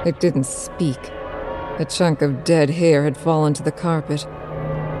 It didn't speak. A chunk of dead hair had fallen to the carpet.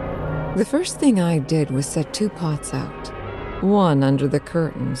 The first thing I did was set 2 pots out. One under the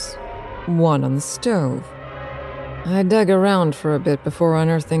curtains, one on the stove. I dug around for a bit before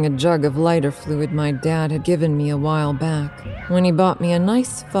unearthing a jug of lighter fluid my dad had given me a while back, when he bought me a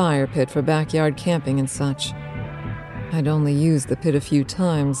nice fire pit for backyard camping and such. I'd only used the pit a few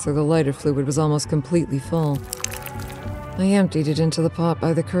times, so the lighter fluid was almost completely full. I emptied it into the pot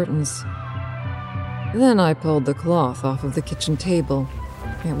by the curtains. Then I pulled the cloth off of the kitchen table.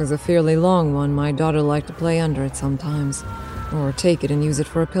 It was a fairly long one. My daughter liked to play under it sometimes, or take it and use it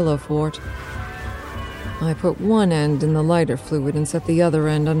for a pillow fort. I put one end in the lighter fluid and set the other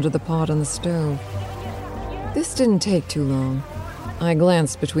end under the pot on the stove. This didn't take too long. I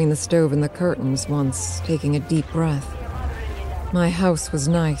glanced between the stove and the curtains once, taking a deep breath. My house was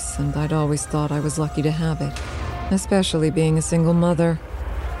nice, and I'd always thought I was lucky to have it, especially being a single mother.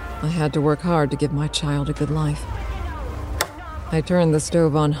 I had to work hard to give my child a good life. I turned the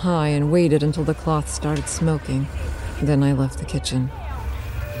stove on high and waited until the cloth started smoking. Then I left the kitchen.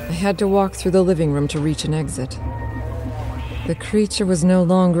 I had to walk through the living room to reach an exit. The creature was no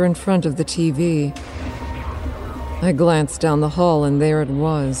longer in front of the TV. I glanced down the hall, and there it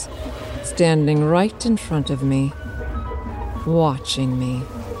was, standing right in front of me, watching me.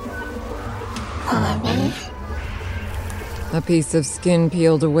 Mommy? A piece of skin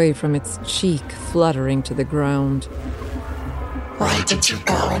peeled away from its cheek, fluttering to the ground. Why did you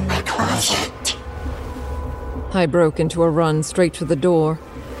go in my closet? I broke into a run straight for the door.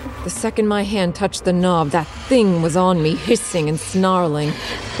 The second my hand touched the knob, that thing was on me, hissing and snarling.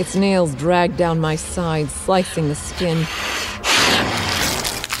 Its nails dragged down my sides, slicing the skin. I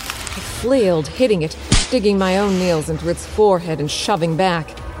flailed, hitting it, digging my own nails into its forehead and shoving back.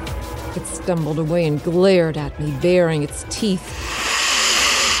 It stumbled away and glared at me, baring its teeth.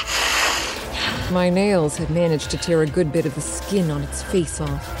 My nails had managed to tear a good bit of the skin on its face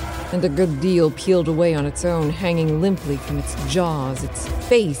off, and a good deal peeled away on its own, hanging limply from its jaws, its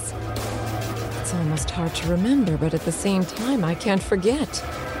face. It's almost hard to remember, but at the same time, I can't forget.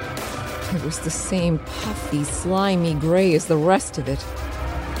 It was the same puffy, slimy gray as the rest of it.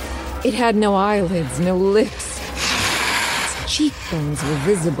 It had no eyelids, no lips. Its cheekbones were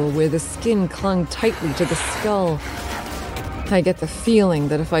visible where the skin clung tightly to the skull. I get the feeling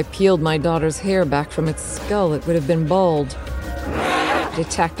that if I peeled my daughter's hair back from its skull, it would have been bald. It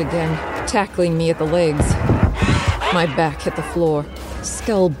attacked again, tackling me at the legs. My back hit the floor,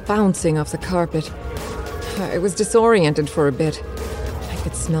 skull bouncing off the carpet. I was disoriented for a bit. I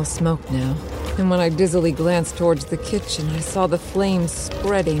could smell smoke now, and when I dizzily glanced towards the kitchen, I saw the flames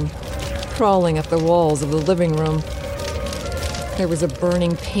spreading, crawling up the walls of the living room. There was a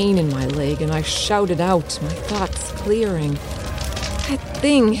burning pain in my leg, and I shouted out, my thoughts clearing. That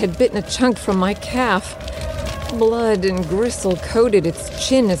thing had bitten a chunk from my calf. Blood and gristle coated its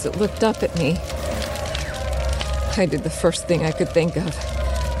chin as it looked up at me. I did the first thing I could think of.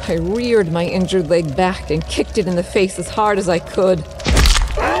 I reared my injured leg back and kicked it in the face as hard as I could.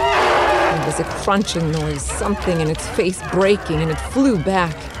 There was a crunching noise, something in its face breaking, and it flew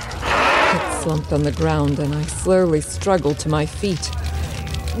back. It slumped on the ground, and I slowly struggled to my feet.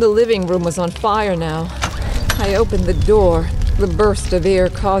 The living room was on fire now. I opened the door, the burst of air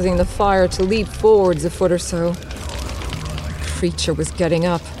causing the fire to leap forwards a foot or so. The creature was getting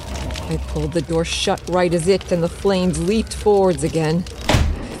up. I pulled the door shut right as it and the flames leaped forwards again.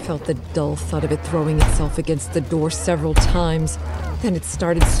 I felt the dull thud of it throwing itself against the door several times. Then it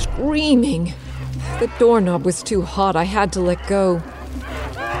started screaming. The doorknob was too hot. I had to let go.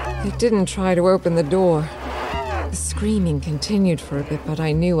 It didn't try to open the door. The screaming continued for a bit, but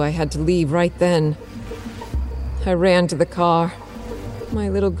I knew I had to leave right then. I ran to the car. My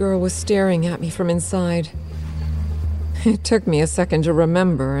little girl was staring at me from inside. It took me a second to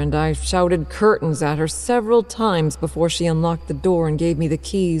remember, and I shouted curtains at her several times before she unlocked the door and gave me the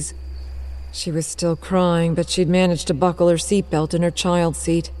keys. She was still crying, but she'd managed to buckle her seatbelt in her child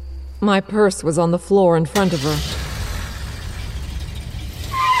seat. My purse was on the floor in front of her.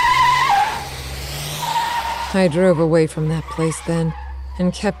 I drove away from that place then,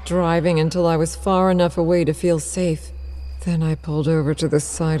 and kept driving until I was far enough away to feel safe. Then I pulled over to the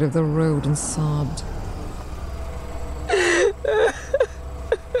side of the road and sobbed.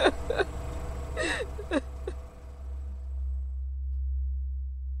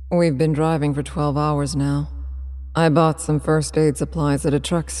 We've been driving for 12 hours now. I bought some first aid supplies at a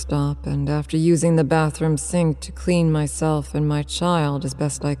truck stop, and after using the bathroom sink to clean myself and my child as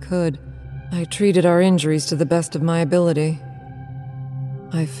best I could, I treated our injuries to the best of my ability.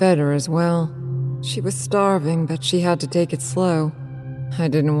 I fed her as well. She was starving, but she had to take it slow. I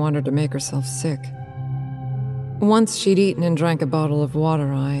didn't want her to make herself sick. Once she'd eaten and drank a bottle of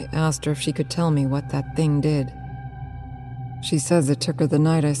water, I asked her if she could tell me what that thing did. She says it took her the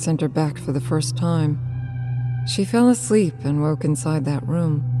night I sent her back for the first time. She fell asleep and woke inside that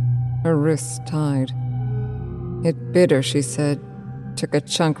room, her wrists tied. It bit her, she said, took a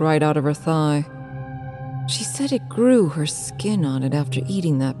chunk right out of her thigh. She said it grew her skin on it after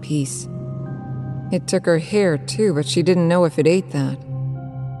eating that piece. It took her hair too, but she didn't know if it ate that.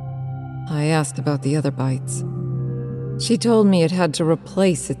 I asked about the other bites. She told me it had to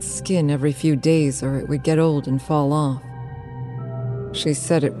replace its skin every few days or it would get old and fall off. She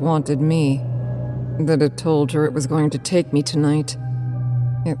said it wanted me, that it told her it was going to take me tonight.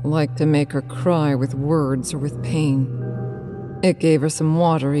 It liked to make her cry with words or with pain. It gave her some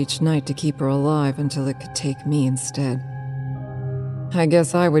water each night to keep her alive until it could take me instead. I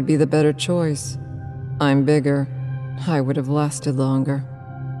guess I would be the better choice. I'm bigger. I would have lasted longer.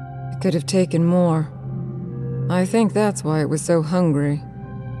 It could have taken more. I think that's why it was so hungry.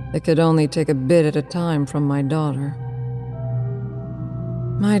 It could only take a bit at a time from my daughter.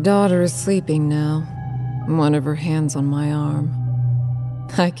 My daughter is sleeping now, one of her hands on my arm.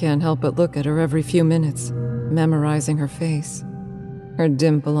 I can't help but look at her every few minutes, memorizing her face. Her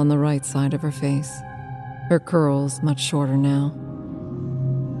dimple on the right side of her face. Her curls much shorter now.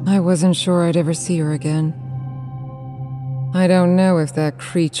 I wasn't sure I'd ever see her again. I don't know if that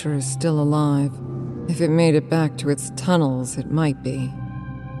creature is still alive. If it made it back to its tunnels, it might be.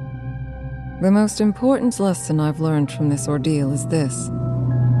 The most important lesson I've learned from this ordeal is this.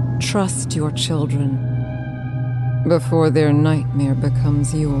 Trust your children before their nightmare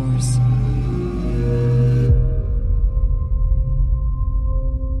becomes yours.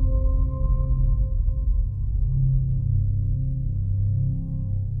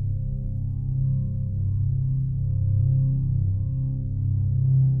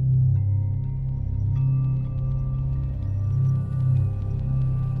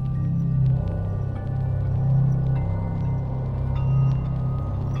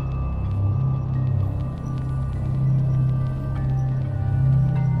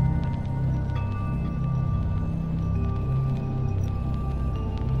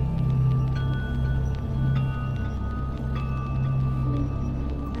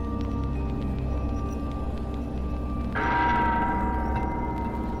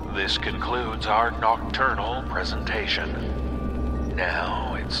 This concludes our nocturnal presentation.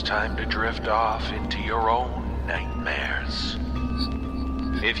 Now it's time to drift off into your own nightmares.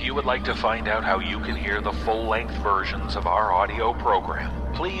 If you would like to find out how you can hear the full-length versions of our audio program,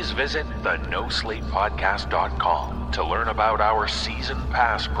 please visit the NoSleepPodcast.com to learn about our Season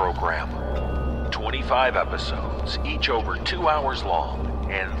Pass program. 25 episodes, each over 2 hours long,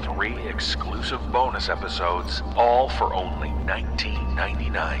 and 3 exclusive bonus episodes, all for only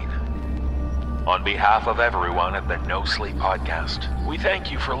 $19.99. On behalf of everyone at the No Sleep Podcast, we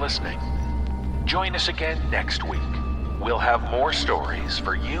thank you for listening. Join us again next week. We'll have more stories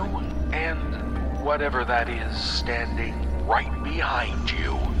for you and whatever that is standing right behind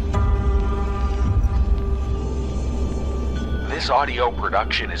you. This audio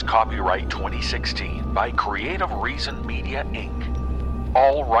production is copyright 2016 by Creative Reason Media, Inc.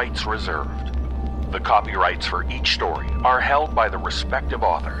 All rights reserved. The copyrights for each story are held by the respective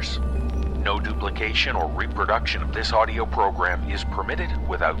authors. No duplication or reproduction of this audio program is permitted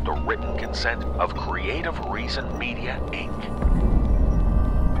without the written consent of Creative Reason Media, Inc.